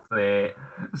 come off it.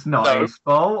 It's not his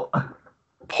fault.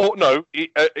 No,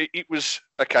 it was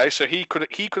okay. So he could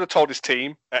have told his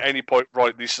team at any point,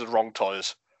 right, these are the wrong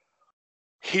tyres.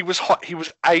 He was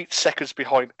 8 seconds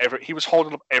behind he was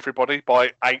holding up everybody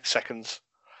by 8 seconds,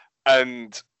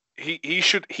 and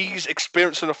he's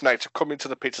experienced enough now to come into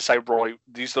the pit to say, right,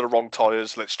 these are the wrong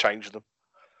tyres, let's change them.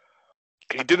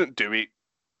 He didn't do it.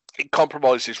 It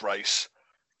compromised his race.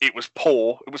 It was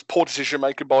poor decision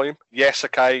making by him. Yes,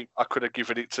 okay, I could have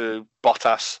given it to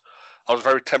Bottas. I was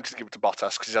very tempted to give it to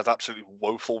Bottas because he had an absolutely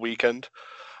woeful weekend.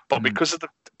 But because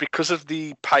of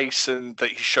the pace and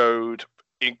that he showed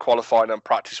in qualifying and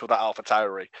practice with that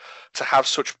AlphaTauri, to have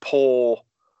such poor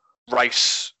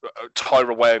race tyre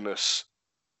awareness,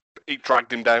 it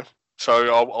dragged him down.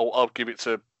 So I'll give it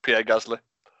to Pierre Gasly.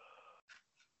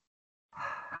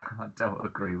 I don't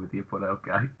agree with you, but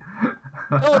okay.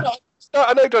 No,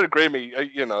 I know you don't agree with me.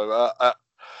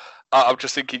 I'm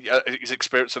just thinking he's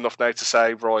experienced enough now to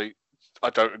say, right, I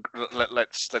don't.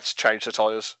 Let's change the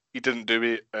tyres. He didn't do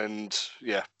it, and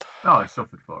yeah. Oh, he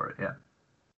suffered for it, yeah.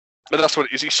 But that's what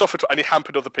it is. He suffered, and he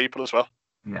hampered other people as well.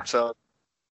 Yeah. So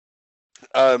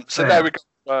there we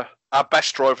go. Our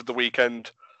best driver of the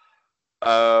weekend.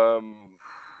 Shall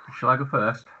I go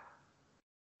first?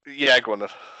 Yeah, go on then.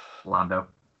 Lando.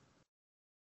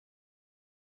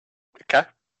 Okay.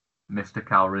 Mr.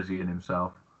 Calrissian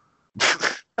himself.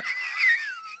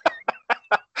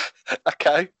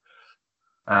 Okay.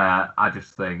 I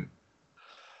just think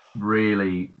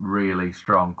really, really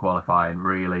strong qualifying,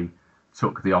 really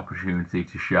took the opportunity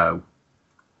to show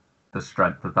the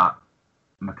strength of that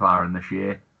McLaren this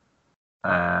year.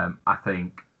 I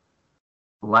think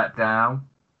let down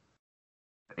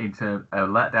in terms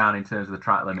of the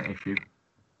track limit issue.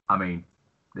 I mean,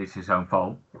 it's his own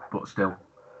fault, but still,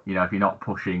 you know, if you're not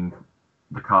pushing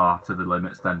the car to the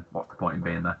limits, then what's the point in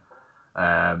being there?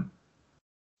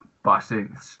 But I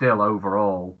think still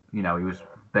overall, you know, he was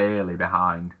barely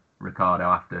behind Ricciardo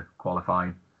after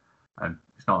qualifying, and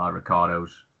it's not like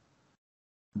Ricciardo's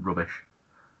rubbish.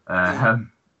 And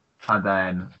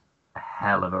then a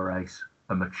hell of a race,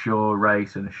 a mature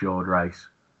race, an assured race.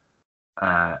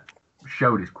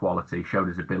 Showed his quality, showed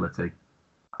his ability.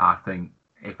 I think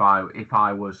if I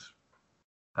was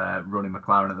running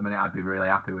McLaren at the minute, I'd be really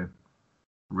happy with him.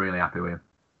 Really happy with him.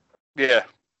 Yeah,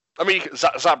 I mean,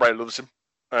 Zach Brown loves him.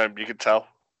 You can tell.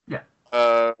 Yeah.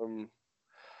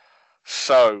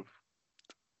 So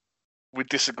we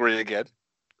disagree again.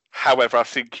 However, I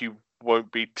think you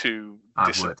won't be too.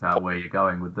 I've worked out where you're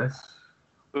going with this.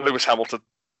 Lewis Hamilton.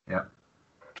 Yeah.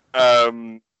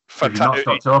 Fantastic. You've not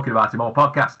stopped talking about him all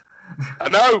podcast. I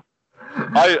know.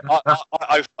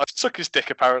 I suck his dick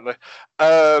apparently.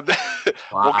 Wow.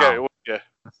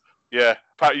 Yeah.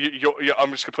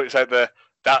 I'm just gonna put this out there.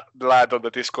 That lad on the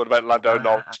Discord about Lando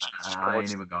Norris. I ain't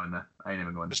even going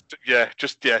there.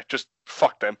 Just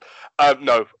fuck them.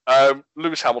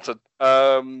 Lewis Hamilton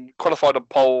qualified on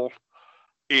pole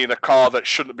in a car that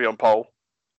shouldn't be on pole.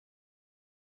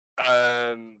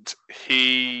 And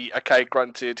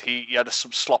granted, he had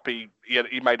some sloppy.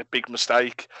 He made a big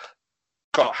mistake.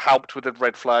 Got helped with a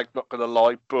red flag. Not gonna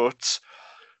lie, but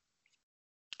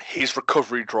his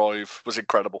recovery drive was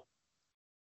incredible.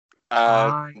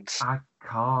 And I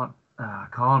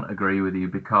can't agree with you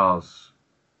because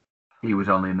he was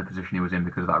only in the position he was in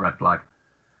because of that red flag.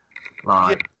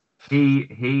 Like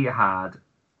he had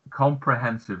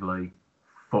comprehensively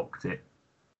fucked it.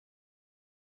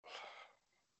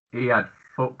 He had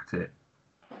fucked it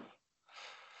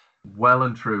well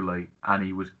and truly, and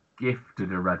he was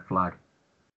gifted a red flag.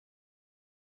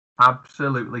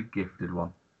 Absolutely gifted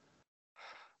one.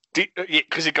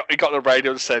 Because he got on the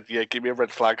radio and said, "Yeah, give me a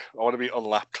red flag. I want to be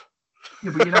unlapped."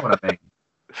 Yeah, but you know what I mean.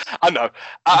 I know.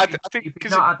 I think if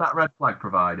he'd not had that red flag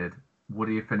provided, would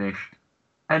he have finished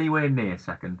anywhere near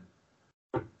second?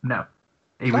 No.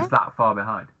 He was that far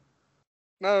behind.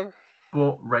 No.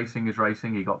 But racing is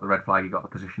racing. He got the red flag. He got the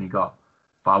position he got.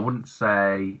 But I wouldn't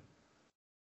say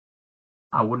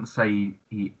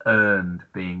he earned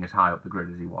being as high up the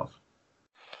grid as he was.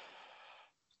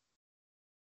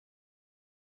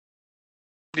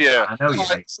 Yeah. I know you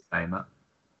hate saying that.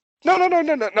 No.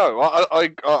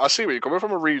 I see where you're coming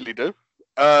from. I really do.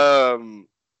 I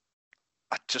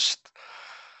just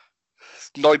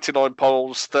 99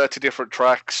 poles, 30 different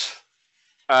tracks,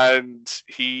 and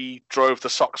he drove the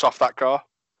socks off that car.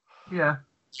 Yeah.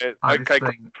 Okay.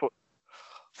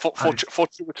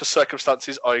 Fortunate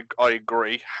circumstances, I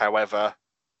agree. However,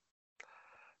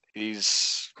 I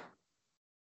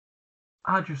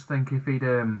just think if he'd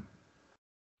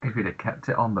have kept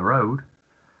it on the road,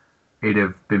 he'd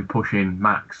have been pushing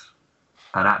Max,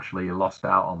 and actually lost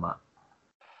out on that.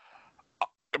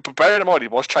 But bearing in mind, he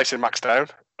was chasing Max down,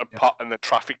 and the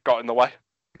traffic got in the way.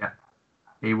 Yeah,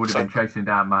 he would have been chasing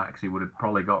down Max. He would have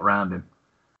probably got round him,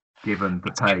 given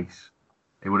the pace.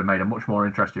 It would have made a much more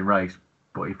interesting race,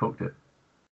 but he fucked it.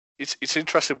 It's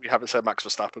interesting we haven't said Max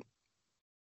Verstappen.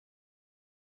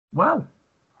 Well,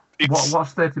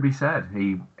 what's there to be said?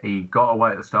 He got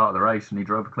away at the start of the race and he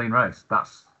drove a clean race.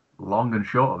 That's long and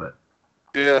short of it.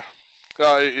 Yeah,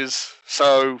 it is.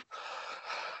 So,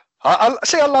 I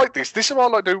like this. This is what I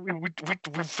like to do. We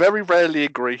very rarely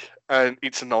agree, and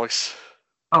it's nice.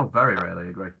 Oh, very rarely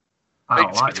agree. I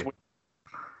don't like it.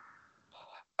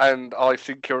 And I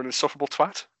think you're an insufferable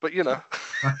twat, but you know.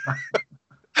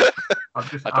 I'm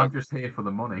just here for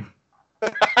the money.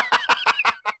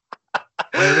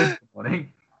 Where is the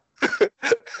money?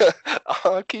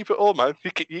 I keep it all, man.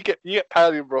 You get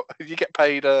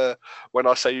paid when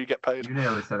I say you get paid. You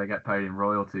nearly said I get paid in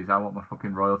royalties. I want my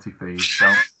fucking royalty fees.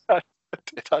 I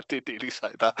did nearly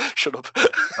say that. Shut up.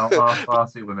 Don't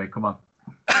half-arse it with me. Come on.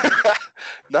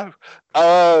 No.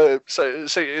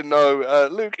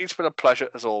 Luke, it's been a pleasure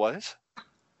as always.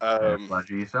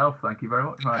 Pleasure yourself. Thank you very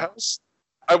much, mate.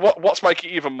 What's making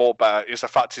it even more better is the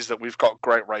fact is that we've got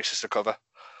great races to cover.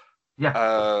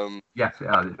 Yeah. Yes, it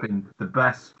has. It's been the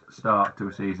best start to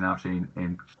a season I've seen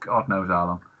in God knows how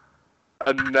long.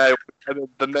 And now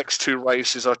the next two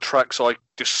races are tracks I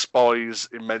despise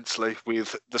immensely,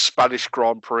 with the Spanish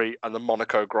Grand Prix and the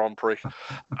Monaco Grand Prix.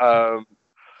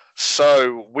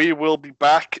 So we will be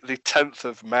back the 10th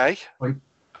of May. Wait.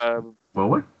 Will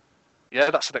we? Yeah,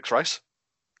 that's the next race.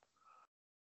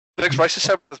 The next race is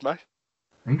 7th of May.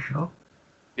 Are you sure?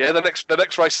 Yeah, the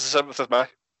next race is the 7th of May.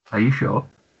 Are you sure?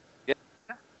 Yeah.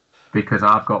 Because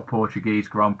I've got Portuguese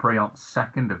Grand Prix on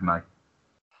 2nd of May.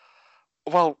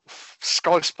 Well,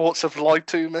 Sky Sports have lied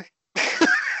to me.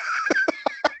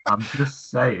 I'm just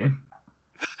saying.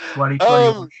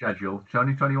 2021 schedule.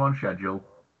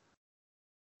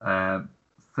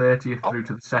 30th through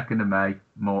to the 2nd of May,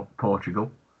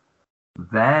 Portugal.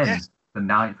 Then the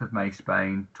 9th of May,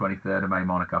 Spain. 23rd of May,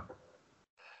 Monaco.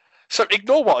 So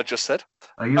ignore what I just said.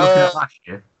 Are you looking at last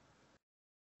year?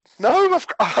 No,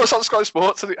 I was on Sky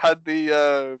Sports and it had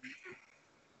the...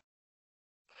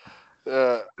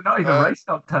 not even raced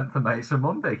on 10th of May, it's a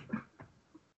Monday.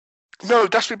 No,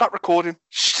 that's me back recording.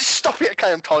 Stop it,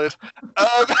 okay, I'm tired.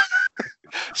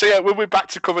 So yeah, we'll be back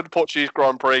to cover the Portuguese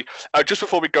Grand Prix. Just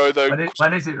before we go though...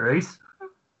 When is it, Reese?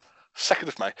 2nd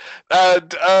of May.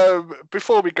 And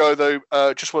before we go though,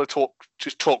 just want to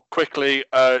talk quickly.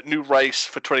 New race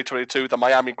for 2022, the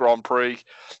Miami Grand Prix,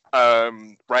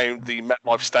 around the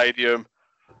MetLife Stadium.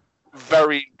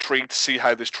 Very intrigued to see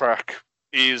how this track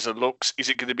is and looks. Is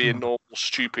it going to be a normal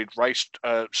stupid race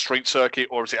street circuit,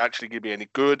 or is it actually going to be any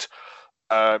good?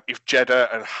 If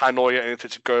Jeddah and Hanoi are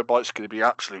anything to go by, it's going to be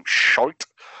absolute shite.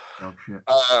 Oh shit.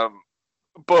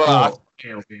 But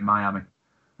it'll be Miami.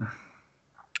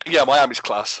 Yeah, Miami's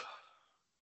class.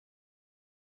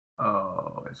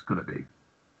 Oh, it's going to be.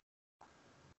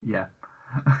 Yeah.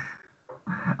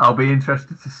 I'll be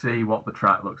interested to see what the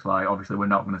track looks like. Obviously, we're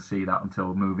not going to see that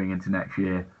until moving into next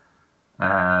year.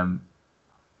 We're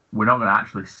not going to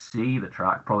actually see the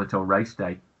track probably till race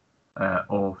day,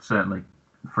 or certainly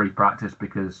free practice,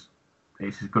 because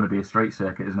it's going to be a straight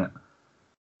circuit, isn't it?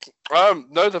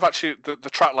 No, they've actually the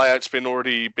track layout's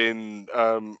already been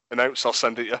announced. I'll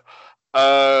send it you.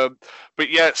 But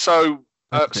yeah, so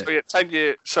So yeah,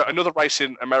 10-year. So another race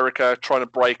in America, trying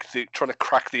to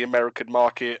crack the American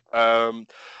market,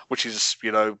 which is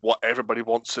what everybody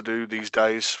wants to do these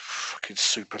days. Fucking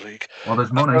Super League. Well,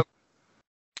 there's money.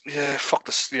 Yeah, fuck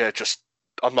this. Yeah,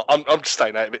 I'm just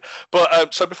staying out of it.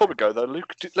 But so before we go though,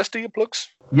 Luke, let's do your plugs.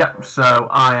 Yep. So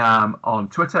I am on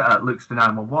Twitter at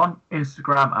Lukester911,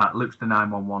 Instagram at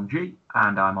Lukester911G,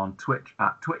 and I'm on Twitch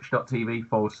at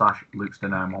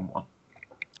twitch.tv/Lukester911.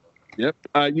 Yep.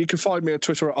 You can find me on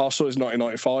Twitter at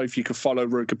Arsois1995. You can follow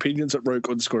Rogue Opinions at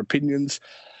Rogue_Opinions.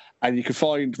 And you can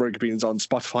find Rogue Opinions on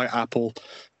Spotify, Apple,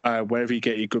 wherever you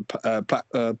get your good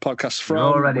podcasts from. You're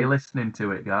already listening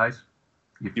to it, guys.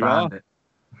 You found it.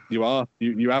 You are.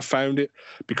 You have found it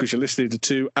because you're listening to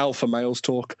two alpha males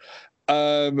talk.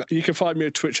 You can find me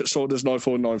on Twitch at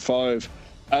Saunders9495.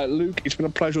 Luke, it's been a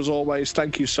pleasure as always.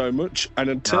 Thank you so much. And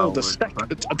until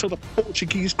the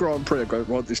Portuguese Grand Prix, I got it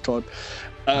right this time.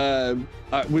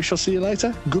 We shall see you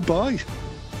later. Goodbye.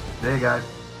 See you guys.